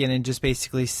walk in and just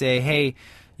basically say, hey,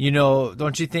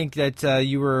 don't you think that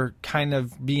you were kind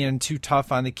of being too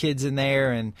tough on the kids in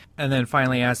there? And then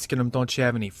finally asking him, don't you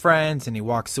have any friends? And he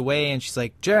walks away and she's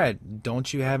like, Jared,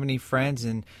 don't you have any friends?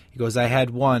 And he goes, I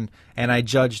had one and I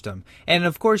judged him. And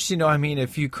of course,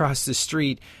 if you cross the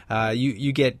street,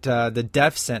 you get the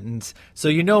death sentence.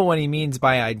 So what he means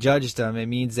by I judged him. It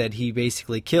means that he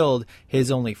basically killed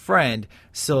his only friend.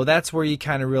 So that's where you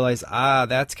kind of realize,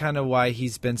 that's kind of why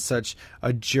he's been such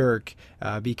a jerk,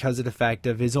 because of the fact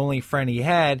of his only friend he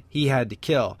had to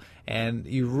kill. And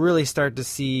you really start to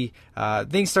see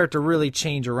things start to really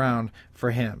change around for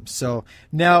him. So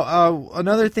now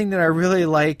another thing that I really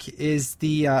like is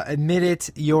the admit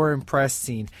it, you're impressed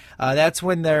scene. That's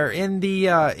when they're in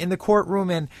the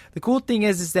courtroom, and the cool thing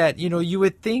is that you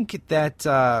would think that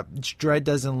Dredd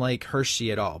doesn't like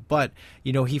Hershey at all, but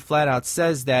he flat out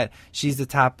says that she's the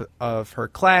top of her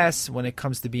class when it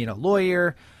comes to being a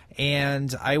lawyer,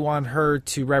 and I want her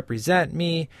to represent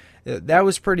me. That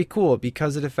was pretty cool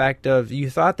because of the fact of you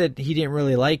thought that he didn't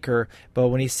really like her, but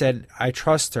when he said, I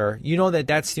trust her,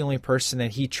 that's the only person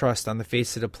that he trusts on the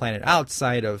face of the planet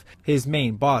outside of his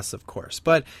main boss, of course.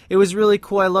 But it was really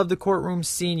cool. I love the courtroom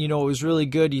scene. It was really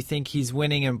good. You think he's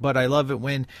winning, but I love it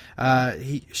when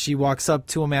she walks up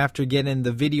to him after getting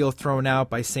the video thrown out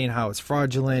by saying how it's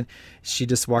fraudulent. She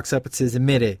just walks up and says,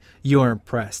 admit it, you're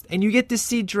impressed. And you get to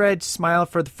see Dredd smile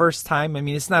for the first time. I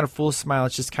mean, it's not a full smile.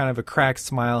 It's just kind of a cracked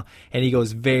smile. And he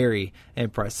goes, very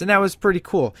impressed. And that was pretty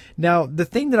cool. Now, the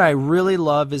thing that I really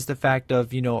love is the fact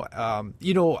of,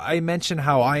 I mentioned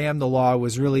how I Am the Law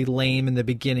was really lame in the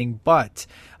beginning. But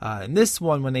in this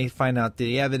one, when they find out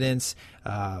the evidence,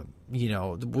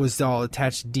 was all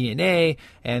attached to DNA,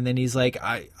 and then he's like,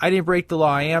 I didn't break the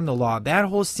law, I am the law. That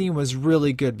whole scene was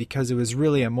really good because it was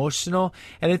really emotional.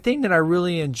 And the thing that I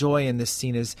really enjoy in this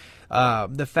scene is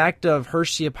the fact of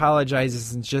Hershey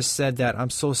apologizes and just said that, I'm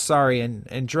so sorry, and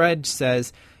Dredd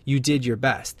says, you did your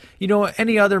best.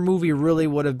 Any other movie really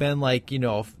would have been like,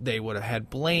 they would have had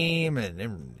blame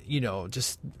and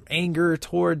just anger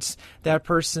towards that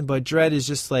person. But Dredd is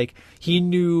just like, he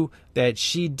knew that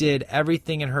she did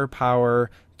everything in her power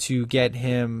to get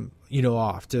him,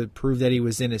 off, to prove that he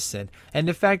was innocent. And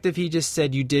the fact that he just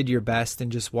said, you did your best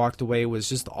and just walked away was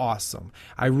just awesome.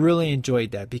 I really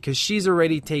enjoyed that because she's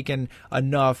already taken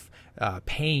enough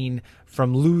pain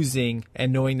from losing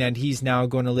and knowing that he's now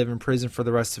going to live in prison for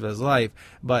the rest of his life.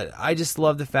 But I just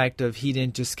love the fact of he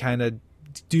didn't just kind of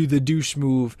do the douche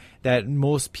move that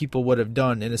most people would have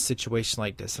done in a situation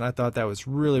like this. And I thought that was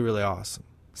really, really awesome.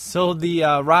 So the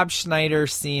Rob Schneider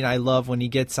scene I love when he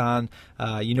gets on,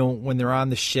 when they're on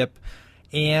the ship.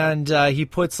 And he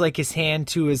puts like his hand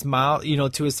to his mouth,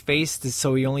 to his face,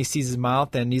 so he only sees his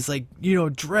mouth. And he's like,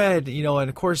 Dredd, and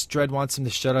of course Dredd wants him to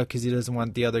shut up because he doesn't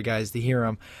want the other guys to hear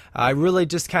him. I really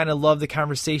just kind of love the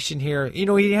conversation here.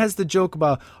 He has the joke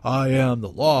about, I am the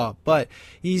law, but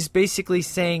he's basically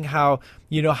saying how,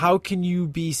 how can you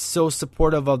be so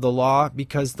supportive of the law?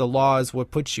 Because the law is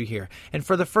what puts you here. And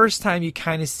for the first time, you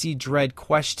kind of see Dredd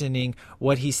questioning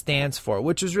what he stands for,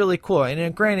 which was really cool.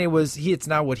 And granted, it's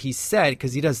not what he said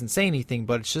because he doesn't say anything,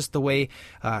 but it's just the way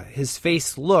his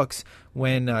face looks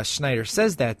when Schneider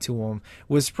says that to him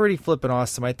was pretty flippin'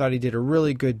 awesome. I thought he did a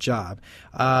really good job.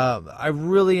 I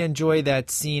really enjoyed that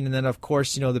scene. And then, of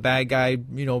course, the bad guy,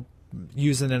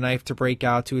 using a knife to break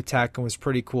out to attack him was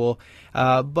pretty cool.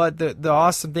 But the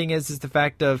awesome thing is the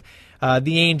fact of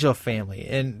the Angel family.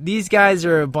 And these guys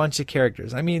are a bunch of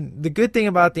characters. I mean, the good thing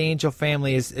about the Angel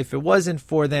family is if it wasn't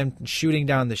for them shooting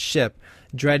down the ship,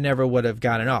 Dredd never would have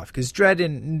gotten off. Because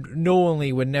Dredd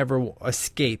knowingly would never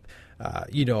escape.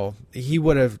 He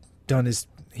would have done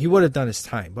his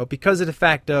time. But because of the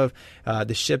fact of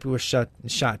the ship was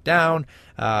shot down,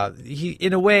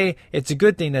 in a way, it's a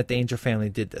good thing that the Angel family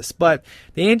did this. But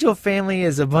the Angel family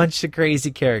is a bunch of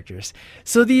crazy characters.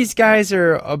 So these guys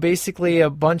are basically a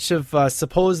bunch of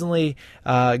supposedly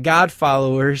God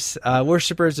followers,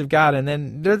 worshippers of God. And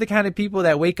then they're the kind of people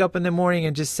that wake up in the morning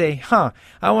and just say,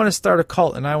 I want to start a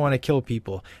cult and I want to kill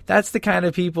people. That's the kind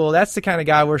of people, that's the kind of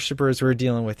God worshippers we're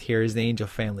dealing with here is the Angel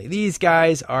family. These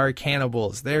guys are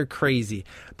cannibals. They're crazy.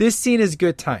 This scene is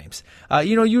good times.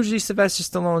 Usually Sylvester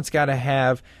Stallone's got to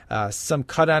have some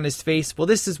cut on his face. Well,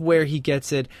 this is where he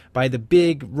gets it by the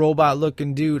big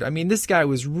robot-looking dude. I mean, this guy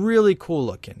was really cool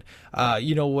looking.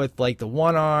 With like the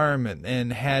one arm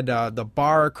and had the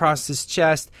bar across his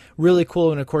chest. Really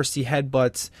cool. And of course, he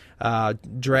headbutts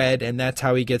Dredd, and that's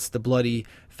how he gets the bloody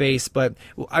face. But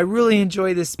I really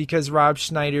enjoy this because Rob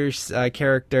Schneider's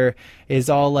character is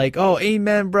all like, oh,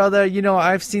 amen, brother,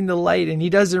 I've seen the light. And he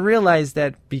doesn't realize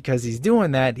that because he's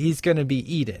doing that, he's going to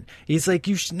be eaten. He's like,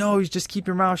 you should know, just keep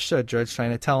your mouth shut, Dredd's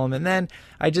trying to tell him. And then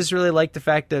I just really like the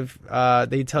fact of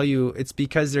they tell you it's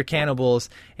because they're cannibals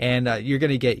and you're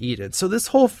going to get eaten. So this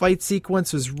whole fight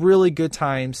sequence was really good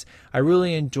times. I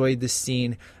really enjoyed this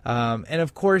scene. And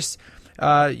of course,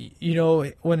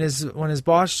 when his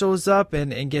boss shows up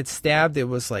and gets stabbed, it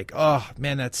was like, oh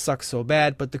man, that sucks so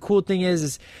bad. But the cool thing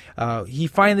is he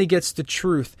finally gets the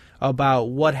truth about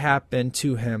what happened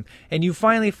to him, and you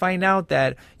finally find out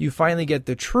that you finally get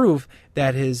the truth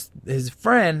that his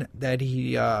friend that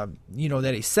he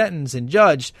that he sentenced and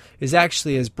judged is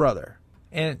actually his brother.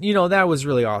 And that was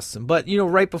really awesome. But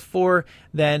right before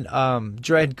then,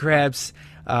 Dredd grabs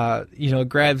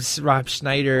Rob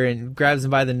Schneider and grabs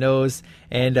him by the nose,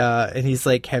 and he's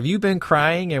like, have you been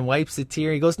crying? And wipes a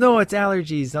tear. He goes, no, it's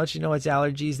allergies. Don't you know it's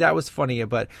allergies? That was funny,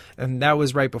 and that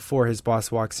was right before his boss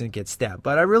walks in and gets stabbed.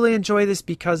 But I really enjoy this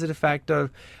because of the fact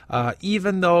of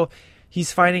even though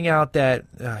he's finding out that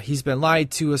he's been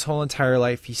lied to his whole entire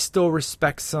life, he still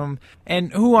respects him.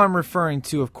 And who I'm referring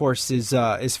to, of course, is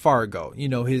Fargo,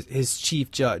 his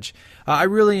chief judge. I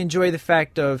really enjoy the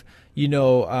fact of,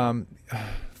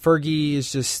 Fergie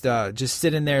is just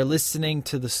sitting there listening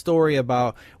to the story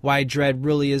about why Dredd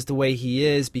really is the way he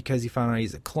is because he found out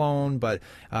he's a clone, but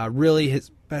really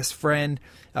his best friend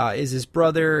is his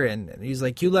brother, and he's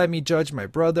like, you let me judge my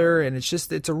brother. And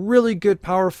it's a really good,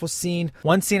 powerful scene.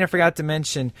 One scene I forgot to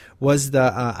mention was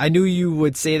I knew you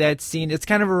would say that scene. It's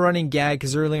kind of a running gag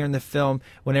because earlier in the film,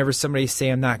 whenever somebody say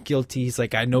I'm not guilty, he's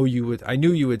like, I knew you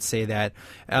would say that.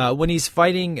 When he's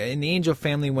fighting in the Angel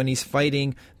family, when he's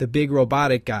fighting the big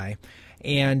robotic guy,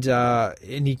 and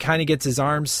he kind of gets his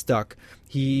arms stuck.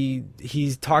 He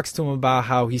talks to him about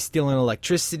how he's stealing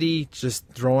electricity, just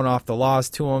throwing off the laws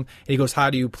to him. And he goes, how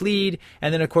do you plead?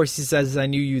 And then, of course, he says, I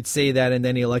knew you'd say that, and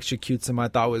then he electrocutes him. I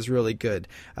thought was really good.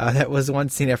 That was one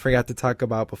scene I forgot to talk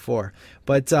about before.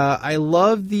 But I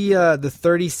love the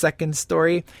 30-second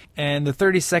story. And the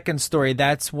 30-second story,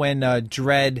 that's when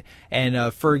Dredd and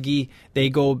Fergie, they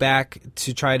go back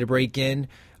to try to break in.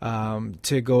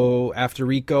 To go after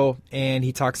Rico, and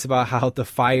he talks about how the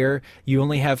fire, you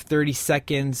only have 30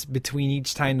 seconds between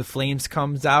each time the flames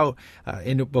comes out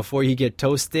before you get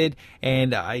toasted,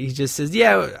 and he just says,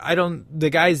 the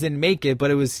guys didn't make it, but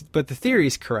the theory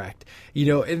is correct,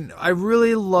 and I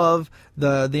really love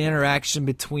the interaction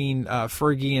between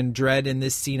Fergie and Dredd in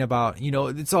this scene about,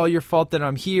 it's all your fault that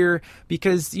I'm here,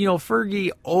 because,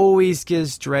 Fergie always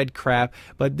gives Dredd crap,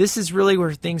 but this is really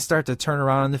where things start to turn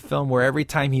around in the film, where every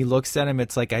time he looks at him,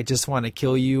 it's like, I just want to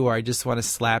kill you, or I just want to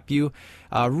slap you.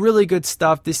 Really good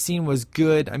stuff. This scene was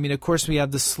good. I mean, of course, we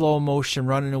have the slow motion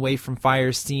running away from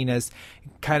fire scene, as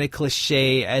kind of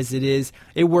cliche as it is.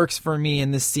 It works for me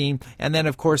in this scene. And then,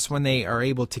 of course, when they are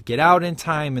able to get out in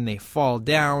time and they fall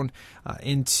down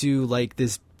into like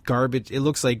this garbage, it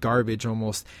looks like garbage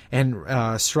almost, and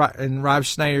Rob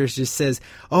Schneider just says,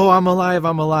 "Oh, I'm alive,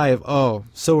 I'm alive. Oh,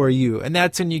 so are you." And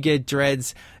that's when you get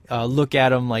Dredd's look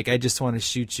at him like, "I just want to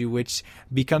shoot you," which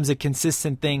becomes a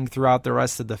consistent thing throughout the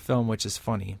rest of the film, which is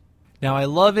funny. Now, I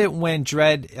love it when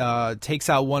Dredd takes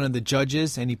out one of the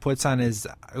judges and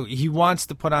he wants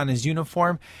to put on his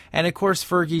uniform. And of course,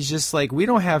 Fergie's just like, "We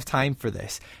don't have time for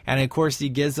this." And of course, he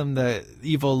gives him the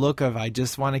evil look of, "I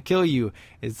just want to kill you."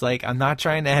 It's like, I'm not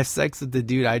trying to have sex with the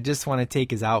dude. I just want to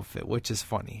take his outfit, which is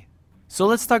funny. So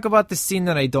let's talk about the scene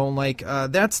that I don't like.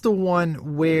 That's the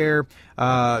one where,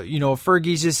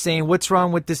 Fergie's just saying, "What's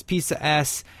wrong with this piece of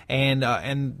S?" And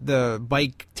the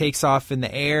bike takes off in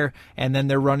the air, and then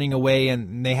they're running away,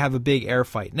 and they have a big air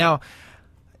fight. Now,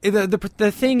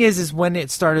 the thing is when it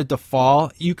started to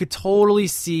fall, you could totally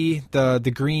see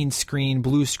the green screen,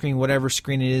 blue screen, whatever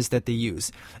screen it is that they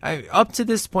use. Up to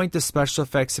this point, the special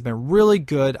effects have been really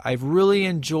good. I've really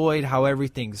enjoyed how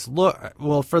everything's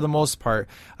well, for the most part.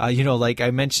 Like I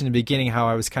mentioned in the beginning, how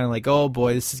I was kind of like, oh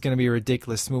boy, this is going to be a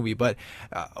ridiculous movie. But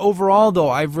overall,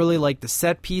 though, I've really liked the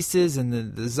set pieces and the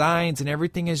designs, and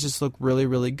everything has just looked really,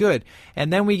 really good.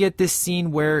 And then we get this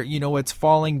scene where, it's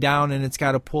falling down and it's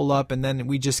got to pull up, and then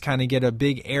we just kind of get a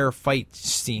big air fight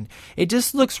scene. It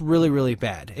just looks really, really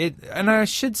bad. And I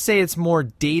should say it's more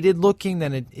dated looking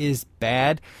than it is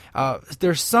bad.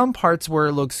 There's some parts where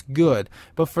it looks good,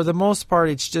 but for the most part,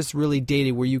 it's just really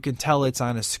dated, where you can tell it's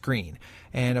on a screen.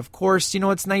 And of course, it's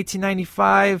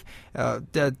 1995.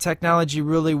 The technology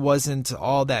really wasn't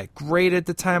all that great at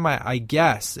the time, I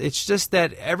guess. It's just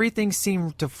that everything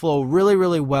seemed to flow really,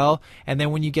 really well. And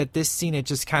then when you get this scene, it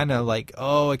just kind of like,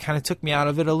 it kind of took me out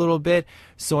of it a little bit.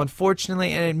 So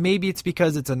unfortunately, and maybe it's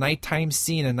because it's a nighttime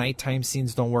scene, and nighttime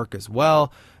scenes don't work as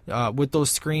well with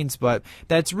those screens, but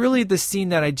that's really the scene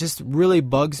that I just really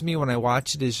bugs me when I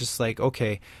watch it. Is just like,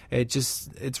 okay,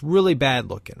 it's really bad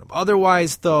looking.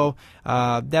 Otherwise, though,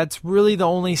 that's really the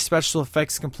only special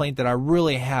effects complaint that I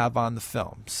really have on the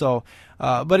film. So,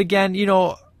 but again,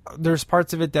 there's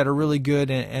parts of it that are really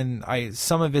good, and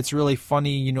some of it's really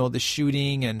funny. The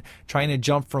shooting and trying to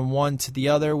jump from one to the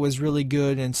other was really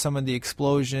good, and some of the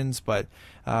explosions. But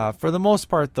for the most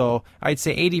part, though, I'd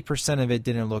say 80% of it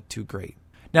didn't look too great.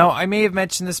 Now, I may have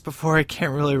mentioned this before. I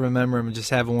can't really remember. I'm just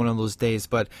having one of those days.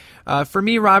 But for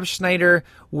me, Rob Schneider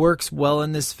works well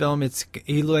in this film.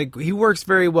 He works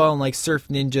very well in like Surf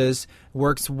Ninjas,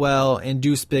 works well in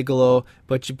Deuce Bigalow.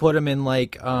 But you put him in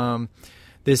like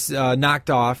this Knocked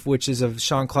Off, which is a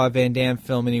Jean-Claude Van Damme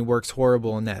film, and he works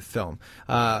horrible in that film.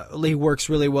 He works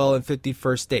really well in 50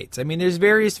 First Dates. I mean, there's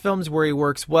various films where he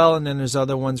works well, and then there's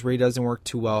other ones where he doesn't work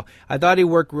too well. I thought he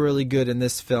worked really good in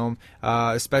this film,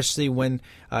 especially when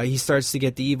he starts to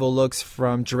get the evil looks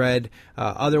from Dredd.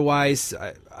 Otherwise,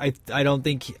 I don't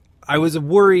think... I was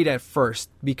worried at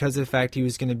first because of the fact he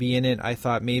was going to be in it. I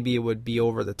thought maybe it would be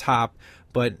over the top,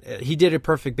 but he did a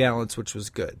perfect balance, which was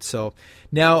good. So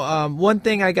now, one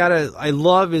thing I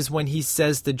love is when he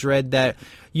says to Dredd that,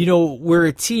 we're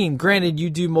a team. Granted, you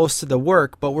do most of the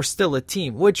work, but we're still a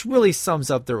team, which really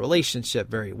sums up the relationship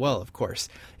very well, of course,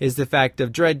 is the fact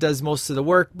of Dredd does most of the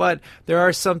work, but there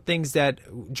are some things that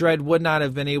Dredd would not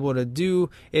have been able to do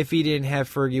if he didn't have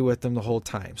Fergie with him the whole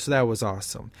time. So that was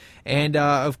awesome. And,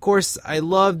 of course, I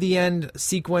love the end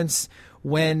sequence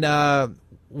when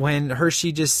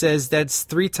Hershey just says, "That's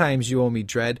 3 times you owe me,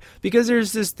 Dredd," because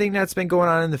there's this thing that's been going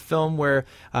on in the film where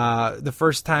the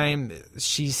first time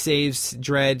she saves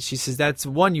Dredd, she says, "That's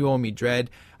 1 you owe me, Dredd,"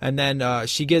 and then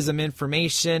she gives him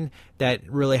information that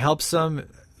really helps him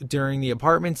during the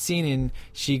apartment scene, and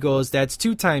she goes, "That's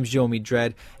 2 times you owe me,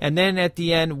 Dredd." And then at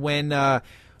the end, when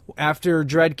after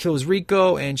Dredd kills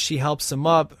Rico and she helps him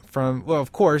up from, well,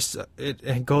 of course,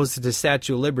 it goes to the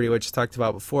Statue of Liberty, which I talked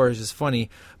about before, is just funny,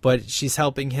 but she's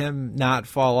helping him not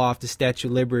fall off the Statue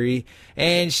of Liberty,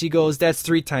 and she goes, "That's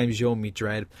 3 times you owe me,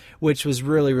 Dredd," which was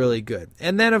really, really good.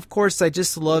 And then, of course, I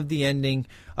just love the ending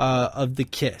of the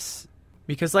kiss.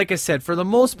 Because like I said, for the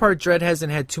most part, Dredd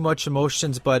hasn't had too much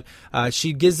emotions, but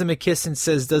she gives him a kiss and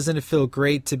says, "Doesn't it feel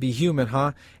great to be human,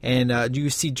 huh?" And you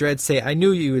see Dredd say, "I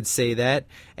knew you would say that."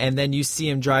 And then you see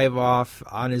him drive off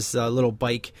on his little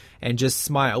bike, and just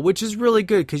smile, which is really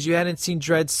good because you hadn't seen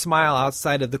Dredd smile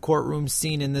outside of the courtroom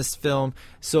scene in this film.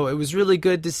 So it was really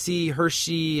good to see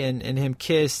Hershey and him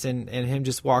kiss and him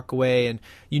just walk away, and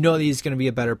you know that he's going to be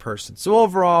a better person. So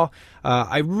overall,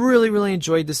 I really, really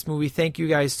enjoyed this movie. Thank you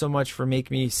guys so much for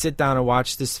making me sit down and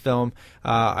watch this film.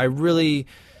 I really...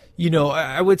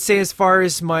 I would say as far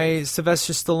as my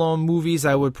Sylvester Stallone movies,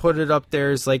 I would put it up there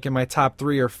as like in my top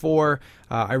 3 or 4.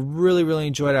 I really, really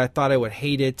enjoyed it. I thought I would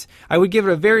hate it. I would give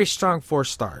it a very strong 4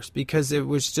 stars because it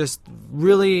was just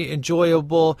really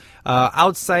enjoyable.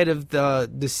 Outside of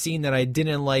the scene that I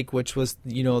didn't like, which was,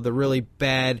 the really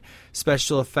bad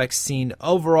special effects scene.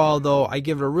 Overall, though, I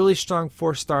give it a really strong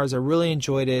 4 stars. I really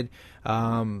enjoyed it.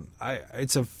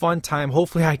 It's a fun time.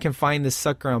 Hopefully I can find this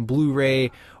sucker on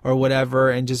Blu-ray or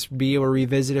whatever and just be able to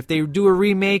revisit. If they do a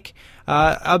remake,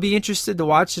 I'll be interested to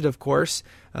watch it, of course.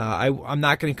 I'm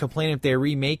not going to complain if they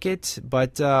remake it,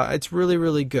 but it's really,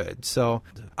 really good. So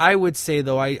I would say,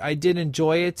 though, I did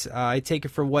enjoy it. I take it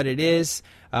for what it is.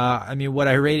 Would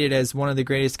I rate it as one of the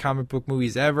greatest comic book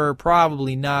movies ever?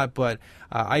 Probably not, but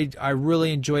I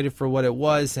really enjoyed it for what it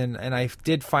was, and I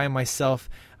did find myself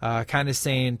kind of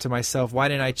saying to myself, why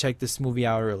didn't I check this movie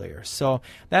out earlier? So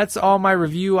that's all my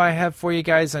review I have for you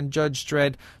guys on Judge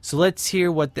Dredd. So let's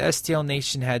hear what the STL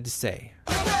Nation had to say.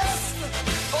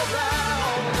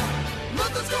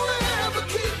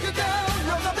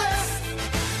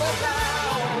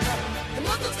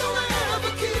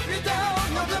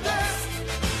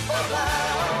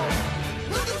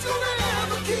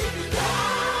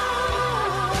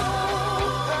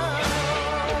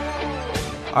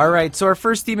 All right, so our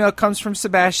first email comes from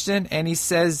Sebastian, and he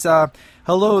says,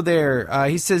 hello there.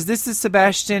 He says, this is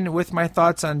Sebastian with my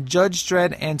thoughts on Judge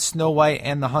Dredd and Snow White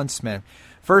and the Huntsman.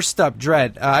 First up,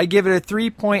 Dredd. I give it a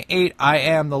 3.8 I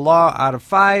Am the Law out of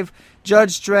 5.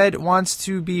 Judge Dredd wants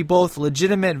to be both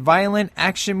legitimate violent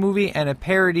action movie and a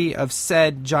parody of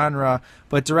said genre,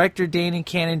 but director Danny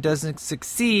Cannon doesn't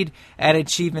succeed at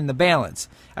achieving the balance.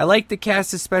 I like the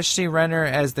cast, especially Renner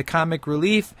as the comic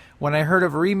relief. When I heard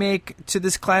of a remake to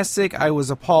this classic, I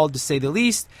was appalled to say the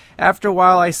least. After a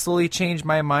while, I slowly changed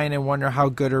my mind and wonder how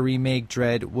good a remake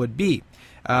Dredd would be.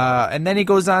 And then he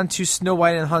goes on to Snow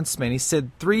White and Huntsman. He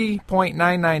said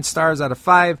 3.99 stars out of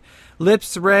 5.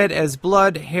 Lips red as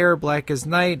blood, hair black as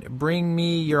night. Bring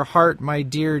me your heart, my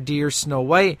dear, dear Snow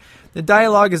White. The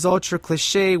dialogue is ultra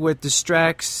cliche, which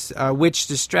distracts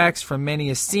from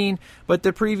many a scene, but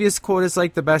the previous quote is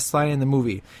like the best line in the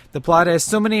movie. The plot has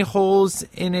so many holes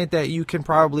in it that you can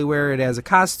probably wear it as a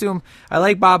costume. I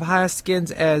like Bob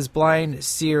Hoskins as Blind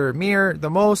Seer Mir the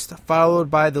most,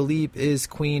 followed by the leap is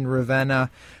Queen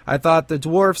Ravenna. I thought the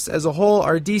dwarfs as a whole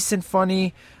are decent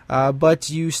funny, but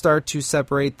you start to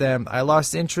separate them. I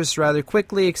lost interest rather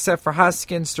quickly, except for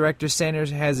Hoskins. Director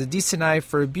Sanders has a decent eye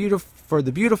for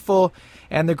the beautiful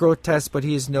and the grotesque, but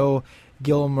he is no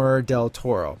Guillermo del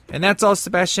Toro. And that's all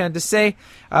Sebastian had to say.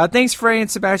 Thanks for writing,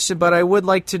 Sebastian, but I would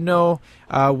like to know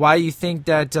why you think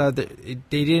that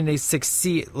they didn't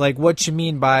succeed, like what you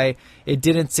mean by it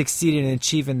didn't succeed in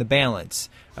achieving the balance.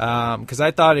 Because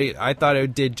I thought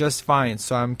it did just fine,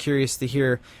 so I'm curious to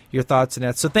hear your thoughts on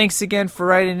that. So thanks again for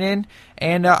writing in.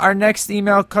 And our next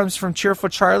email comes from Cheerful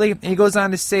Charlie. He goes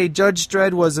on to say, Judge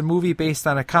Dredd was a movie based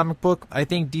on a comic book. I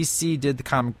think DC did the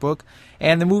comic book.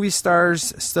 And the movie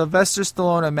stars Sylvester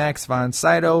Stallone and Max von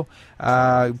Sydow,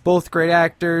 both great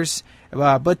actors.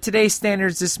 But today's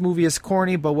standards, this movie is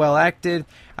corny but well acted.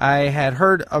 I had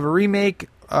heard of a remake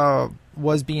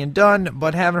was being done,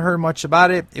 but haven't heard much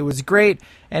about it. It was great,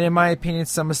 and in my opinion,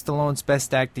 some of Stallone's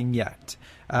best acting yet.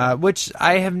 Which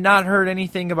I have not heard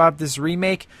anything about this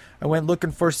remake. I went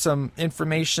looking for some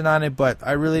information on it, but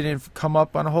I really didn't come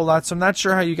up on a whole lot. So I'm not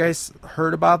sure how you guys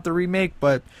heard about the remake,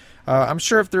 but I'm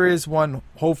sure if there is one,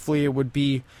 hopefully it would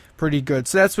be pretty good.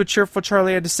 So that's what Cheerful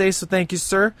Charlie had to say. So thank you,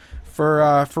 sir,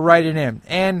 for writing in.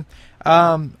 And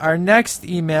our next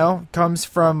email comes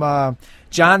from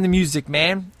John the Music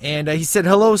Man, and he said,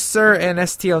 hello, sir, and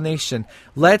STL Nation.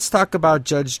 Let's talk about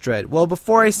Judge Dredd. Well,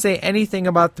 before I say anything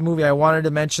about the movie, I wanted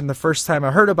to mention the first time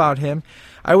I heard about him.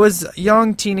 I was a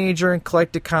young teenager and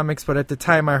collected comics, but at the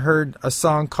time I heard a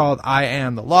song called I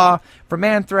Am the Law from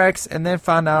Anthrax, and then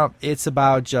found out it's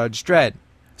about Judge Dredd.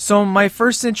 So my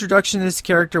first introduction to this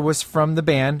character was from the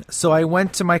band, so I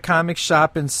went to my comic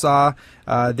shop and saw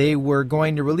they were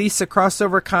going to release a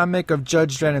crossover comic of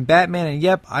Judge Dredd and Batman, and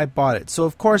yep, I bought it. So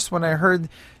of course, when I heard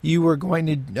you were going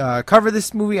to cover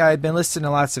this movie, I had been listening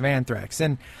to lots of Anthrax,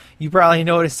 and You probably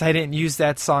noticed I didn't use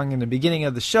that song in the beginning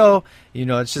of the show.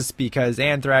 It's just because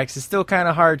Anthrax is still kind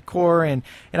of hardcore, and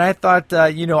I thought,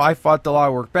 I Fought the Law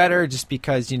worked better just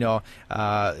because, it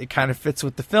kind of fits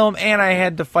with the film, and I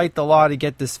had to fight the law to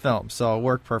get this film, so it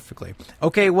worked perfectly.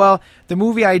 Okay, well, the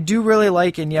movie I do really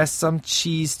like, and yes, some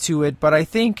cheese to it, but I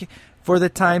think for the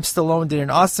time, Stallone did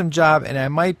an awesome job, and I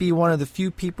might be one of the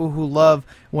few people who love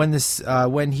when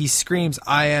he screams,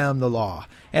 "I am the law."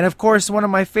 And of course, one of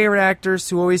my favorite actors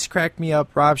who always cracked me up,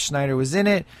 Rob Schneider, was in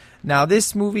it. Now,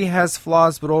 this movie has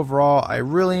flaws, but overall, I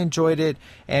really enjoyed it,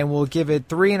 and will give it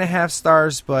 3.5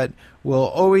 stars, but will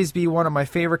always be one of my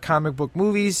favorite comic book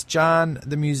movies, John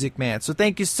the Music Man. So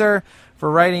thank you, sir, for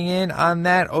writing in on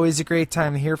that. Always a great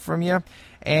time to hear from you.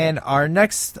 And our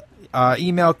next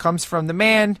email comes from the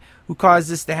man who caused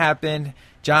this to happen,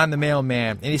 John the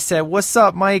Mailman. And he said, "What's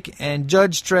up, Mike? And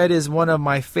Judge Dredd is one of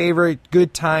my favorite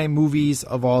good time movies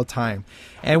of all time.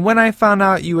 And when I found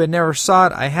out you had never saw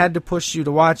it, I had to push you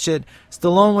to watch it.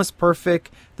 Stallone was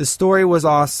perfect. The story was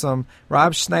awesome.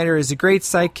 Rob Schneider is a great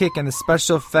sidekick, and the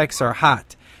special effects are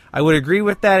hot." I would agree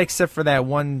with that, except for that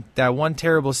one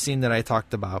terrible scene that I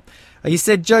talked about. He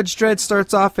said Judge Dredd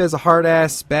starts off as a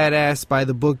hard-ass, badass,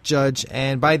 by-the-book judge,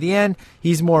 and by the end,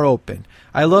 he's more open.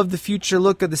 I love the future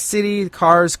look of the city,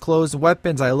 cars, clothes, and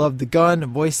weapons. I love the gun,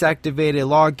 voice-activated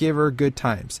lawgiver, good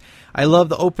times. I love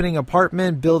the opening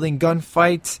apartment, building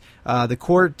gunfights. The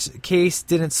court case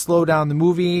didn't slow down the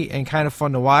movie and kind of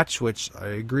fun to watch, which I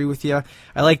agree with you.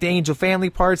 I like the Angel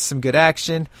family parts, some good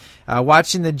action.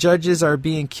 Watching the judges are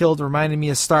being killed reminded me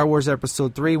of Star Wars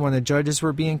Episode 3 when the judges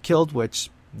were being killed, which,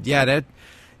 yeah,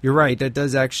 you're right. That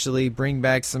does actually bring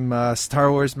back some Star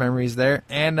Wars memories there.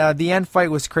 And the end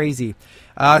fight was crazy.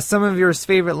 Some of your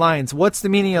favorite lines. "What's the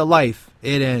meaning of life?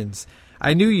 It ends."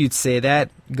 I knew you'd say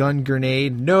that. Gun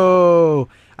grenade. "No,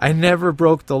 I never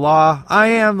broke the law. I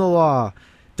am the law."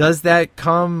 "Does that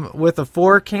come with a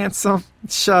fork, handsome?"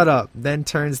 "Shut up." Then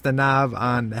turns the knob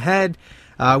on the head.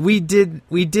 We did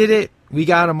it. We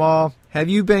got them all. Have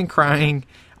you been crying?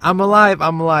 I'm alive.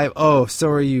 Oh, so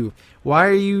are you. Why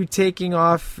are you taking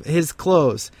off his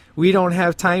clothes? We don't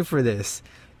have time for this.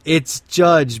 It's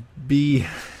Judge B.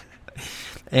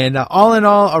 And all in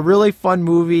all, a really fun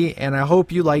movie, and I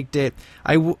hope you liked it.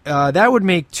 That would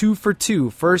make 2 for 2.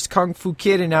 First Kung Fu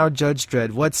Kid and now Judge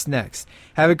Dredd. What's next?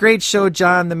 Have a great show,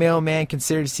 John the Mailman.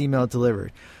 Consider this email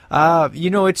delivered.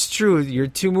 It's true. Your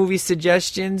 2 movie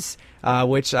suggestions,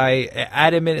 which I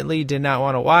adamantly did not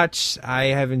want to watch, I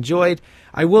have enjoyed.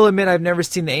 I will admit I've never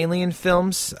seen the Alien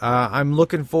films. I'm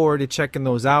looking forward to checking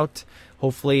those out.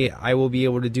 Hopefully, I will be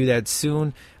able to do that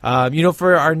soon.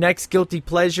 For our next Guilty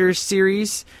Pleasure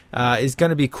series is going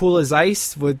to be Cool as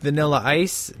Ice with Vanilla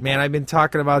Ice. Man, I've been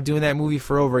talking about doing that movie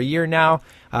for over a year now.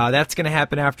 That's going to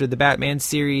happen after the Batman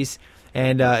series.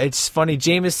 And it's funny,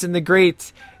 Jameson the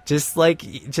Great just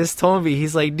told me,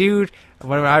 he's like, "Dude,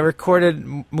 when I recorded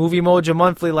Movie Mojo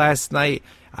Monthly last night,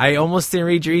 I almost didn't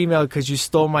read your email because you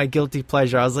stole my guilty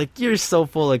pleasure." I was like, "You're so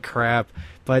full of crap."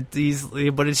 But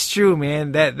it's true,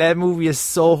 man. That movie is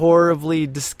so horribly,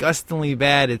 disgustingly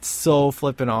bad. It's so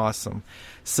flippin' awesome.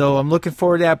 So I'm looking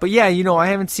forward to that. But yeah, I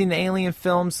haven't seen the Alien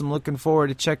films. I'm looking forward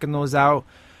to checking those out.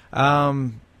 I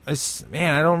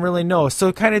don't really know.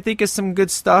 So kind of think of some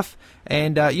good stuff,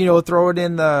 and throw it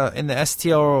in the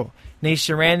STL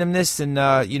Nation randomness, and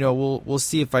we'll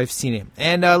see if I've seen it.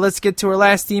 And let's get to our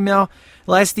last email.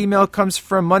 Last email comes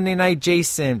from Monday Night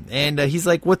Jason, and he's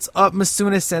like, "What's up,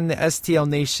 Masunas and the STL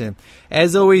Nation?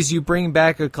 As always, you bring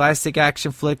back a classic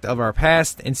action flick of our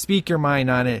past and speak your mind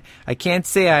on it. I can't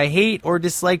say I hate or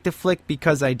dislike the flick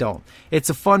because I don't. It's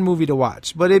a fun movie to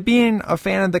watch. But it being a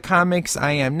fan of the comics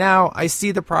I am now, I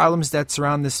see the problems that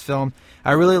surround this film.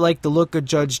 I really like the look of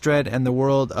Judge Dredd and the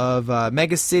world of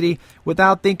Mega City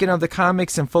without thinking of the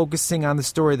comics and focusing on the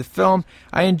story of the film.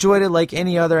 I enjoyed it like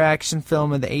any other action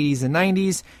film in the 80s and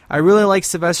 90s. I really like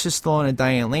Sylvester Stallone and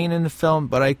Diane Lane in the film,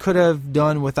 but I could have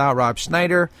done without Rob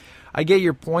Schneider. I get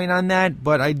your point on that,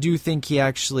 but I do think he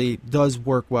actually does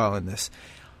work well in this.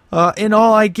 In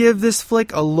all, I give this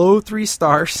flick a low 3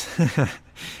 stars.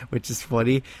 Which is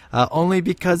funny, only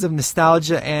because of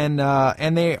nostalgia, and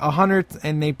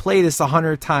they play this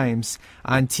 100 times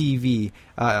on TV.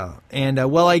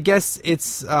 I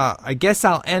guess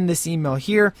I'll end this email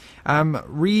here. I'm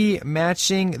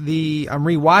rewatching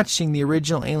the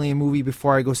original Alien movie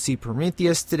before I go see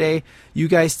Prometheus today. You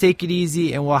guys take it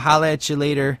easy, and we'll holla at you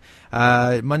later.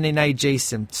 Monday Night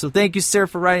Jason. So thank you, sir,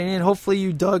 for writing in. Hopefully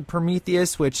you dug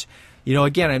Prometheus, which,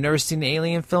 again, I've never seen the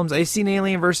Alien films. I've seen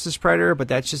Alien vs. Predator, but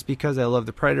that's just because I love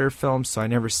the Predator films, so I've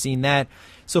never seen that.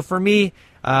 So for me,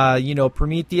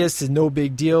 Prometheus is no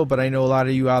big deal, but I know a lot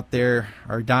of you out there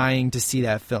are dying to see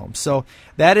that film. So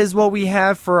that is what we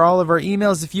have for all of our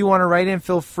emails. If you want to write in,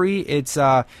 feel free. It's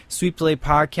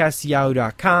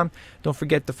sweepdelaypodcast@yahoo.com. Don't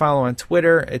forget to follow on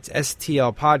Twitter. It's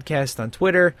STL Podcast on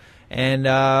Twitter.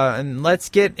 And let's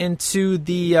get into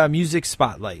the music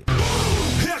spotlight.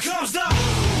 Here comes the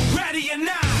ready or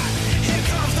not. Here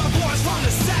comes the boys from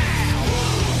the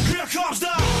south. Here comes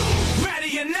the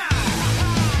ready or not.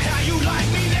 How you like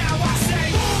me now? I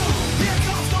say, here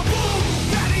comes the boom,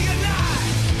 ready or not.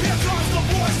 Here comes the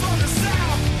boys from the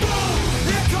south. Boom,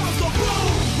 here comes the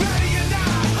boom, ready or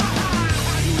not.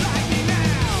 How you like me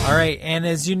now? All right, and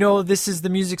as you know, this is the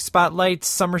Music Spotlight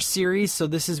Summer Series, so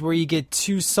this is where you get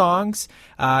 2 songs,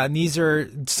 and these are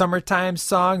summertime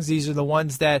songs. These are the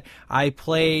ones that I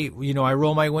play, I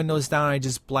roll my windows down, I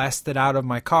just blast it out of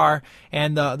my car,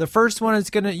 and the first one is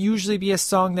going to usually be a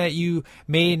song that you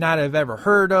may not have ever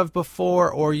heard of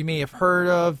before, or you may have heard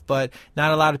of, but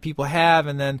not a lot of people have,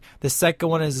 and then the second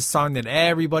one is a song that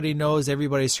everybody knows,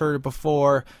 everybody's heard it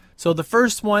before. So the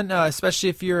first one, especially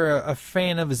if you're a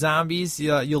fan of zombies,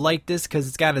 you'll like this because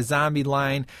it's got a zombie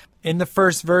line. In the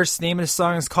first verse, the name of the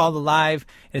song is called Alive.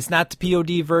 It's not the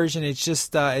POD version. It's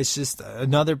just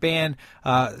another band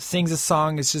sings a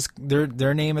song. It's just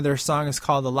their name of their song is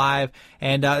called Alive,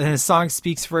 and the song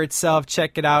speaks for itself.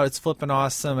 Check it out. It's flipping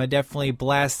awesome. I definitely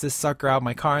blast this sucker out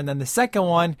my car. And then the second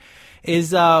one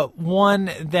is one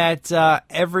that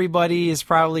everybody has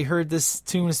probably heard this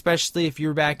tune, especially if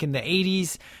you're back in the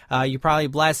 80s. You probably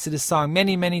blasted this song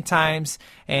many, many times,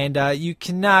 and you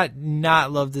cannot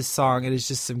not love this song. It is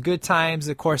just some good times.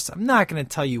 Of course, I'm not going to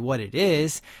tell you what it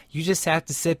is. You just have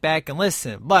to sit back and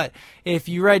listen. But if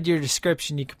you read your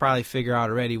description, you could probably figure out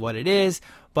already what it is.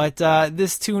 But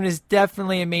this tune is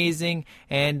definitely amazing,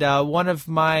 and one of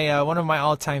my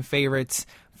all-time favorites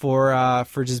for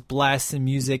just blasting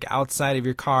music outside of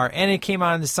your car. And it came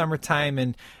out in the summertime,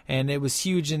 and it was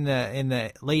huge in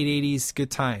the late 80s.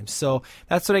 Good times. So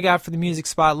that's what I got for the Music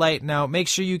Spotlight. Now make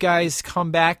sure you guys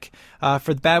come back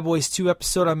for the Bad Boys 2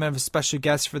 episode. I'm going to have a special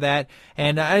guest for that,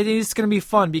 and I think it's going to be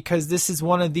fun because this is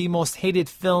one of the most hated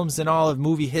films in all of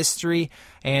movie history.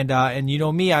 And you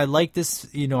know me, I like this,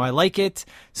 I like it,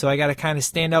 so I got to kind of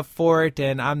stand up for it,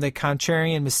 and I'm the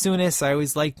contrarian Masunis. I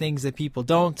always like things that people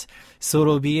don't, so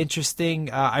it'll be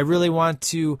interesting. I really want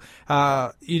to,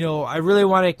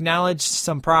 acknowledge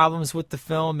some problems with the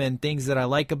film and things that I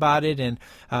like about it, and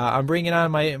I'm bringing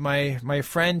on my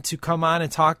friend to come on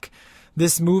and talk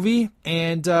this movie,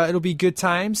 and it'll be good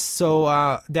times.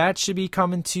 So that should be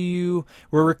coming to you.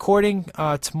 We're recording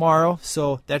tomorrow,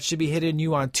 so that should be hitting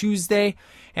you on Tuesday,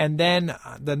 and then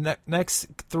the next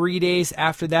 3 days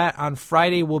after that, on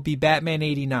Friday, will be Batman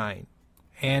 89.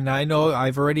 And I know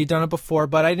I've already done it before,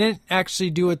 but I didn't actually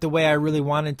do it the way I really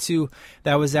wanted to.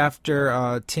 That was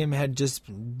after Tim had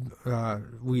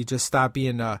we just stopped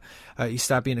being he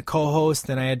stopped being a co-host,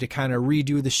 and I had to kind of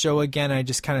redo the show again.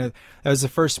 That was the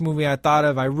first movie I thought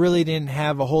of. I really didn't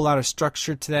have a whole lot of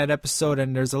structure to that episode,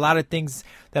 and there's a lot of things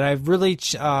that I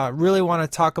really want to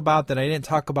talk about that I didn't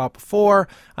talk about before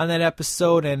on that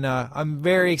episode, and I'm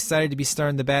very excited to be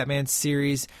starting the Batman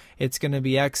series. It's going to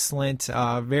be excellent,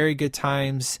 very good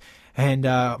times, and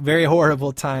very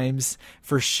horrible times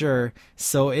for sure.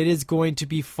 So it is going to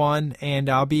be fun, and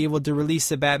I'll be able to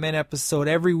release a Batman episode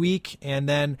every week, and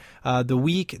then the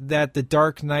week that The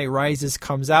Dark Knight Rises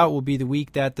comes out will be the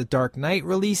week that The Dark Knight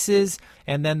releases,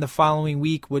 and then the following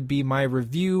week would be my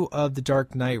review of The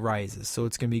Dark Knight Rises. So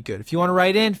it's going to be good. If you want to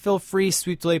write in, feel free,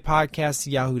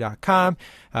 sweepdelaypodcast@yahoo.com.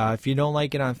 If you don't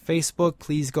like it on Facebook,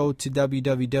 please go to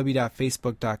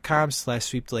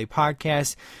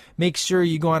www.facebook.com/sweepdelaypodcast. Make sure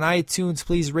you go on iTunes.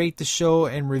 Please rate the show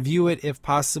and review it if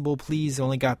possible, please.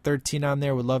 Only got 13 on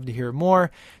there. Would love to hear more.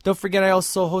 Don't forget, I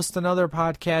also host another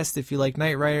podcast. If you like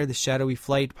Knight Rider, the Shadowy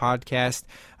Flight podcast,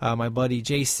 my buddy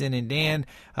Jason and Dan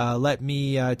let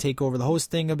me take over the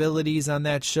hosting abilities on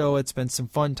that show. It's been some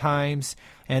fun times.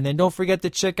 And then don't forget to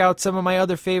check out some of my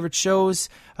other favorite shows.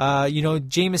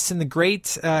 Jameson the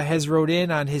Great has wrote in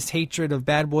on his hatred of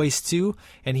Bad Boys 2,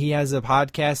 and he has a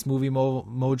podcast, Movie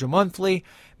Mojo Monthly.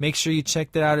 Make sure you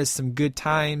check that out. It's some good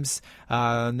times.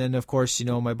 And then, of course,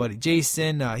 my buddy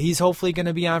Jason. He's hopefully going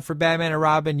to be on for Batman and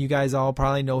Robin. You guys all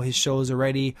probably know his shows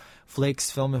already. Flicks,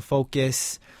 Film and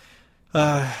Focus.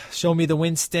 Show Me the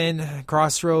Winston,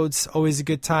 Crossroads, always a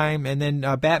good time. And then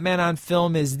Batman on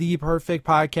Film is the perfect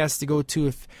podcast to go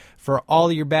to for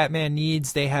all your Batman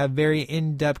needs. They have very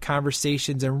in-depth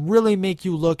conversations and really make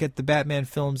you look at the Batman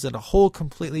films in a whole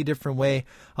completely different way,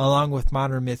 along with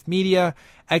Modern Myth Media.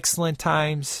 Excellent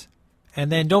times.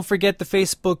 And then don't forget the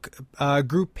Facebook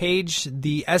group page,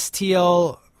 the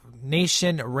STL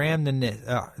Nation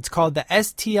Randomness. It's called the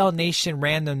STL Nation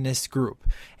Randomness Group,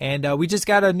 and we just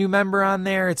got a new member on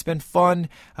there. It's been fun.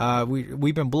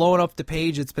 We've been blowing up the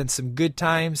page. It's been some good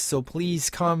times. So please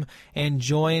come and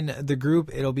join the group.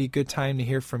 It'll be a good time to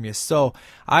hear from you. So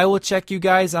I will check you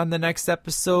guys on the next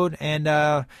episode, and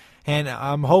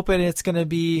I'm hoping it's gonna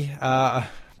be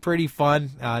pretty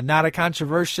fun. Not a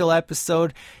controversial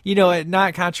episode,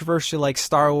 not controversial like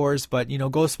Star Wars, but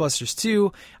Ghostbusters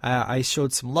 2, I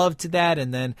showed some love to that,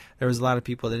 and then there was a lot of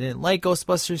people that didn't like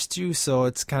Ghostbusters 2, so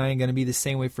it's kind of going to be the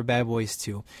same way for Bad Boys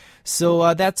 2.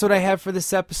 So that's what I have for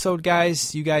this episode,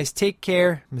 guys. You guys take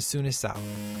care. Masunis out.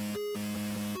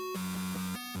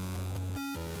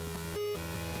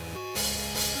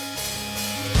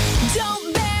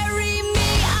 Don't bury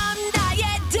me, I'm not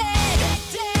yet dead.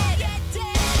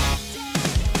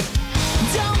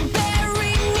 Don't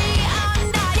bury me,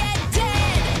 I'm not yet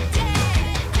dead.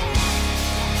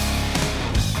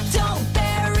 Don't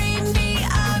bury me,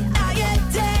 I'm not yet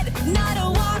dead. Not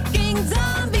a walking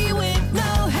zombie with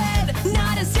no head.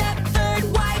 Not a Stepford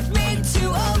wife made to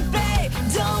obey.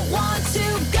 Don't want to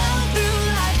go through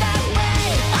life that way.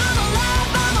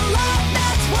 I'm alive,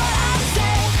 that's what I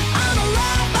say. I'm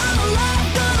alive,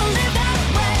 gonna live that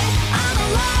way. I'm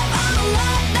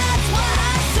alive, that's what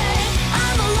I say.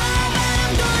 I'm alive and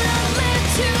I'm gonna live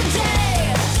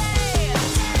today.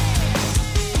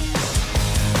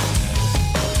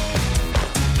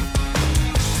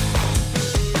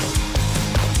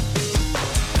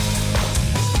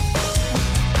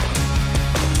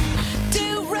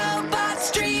 Do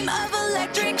robots dream of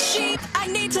electric sheep? I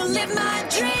need to live my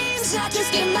dreams, not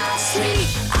just in my sleep.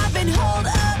 I've been holed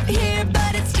up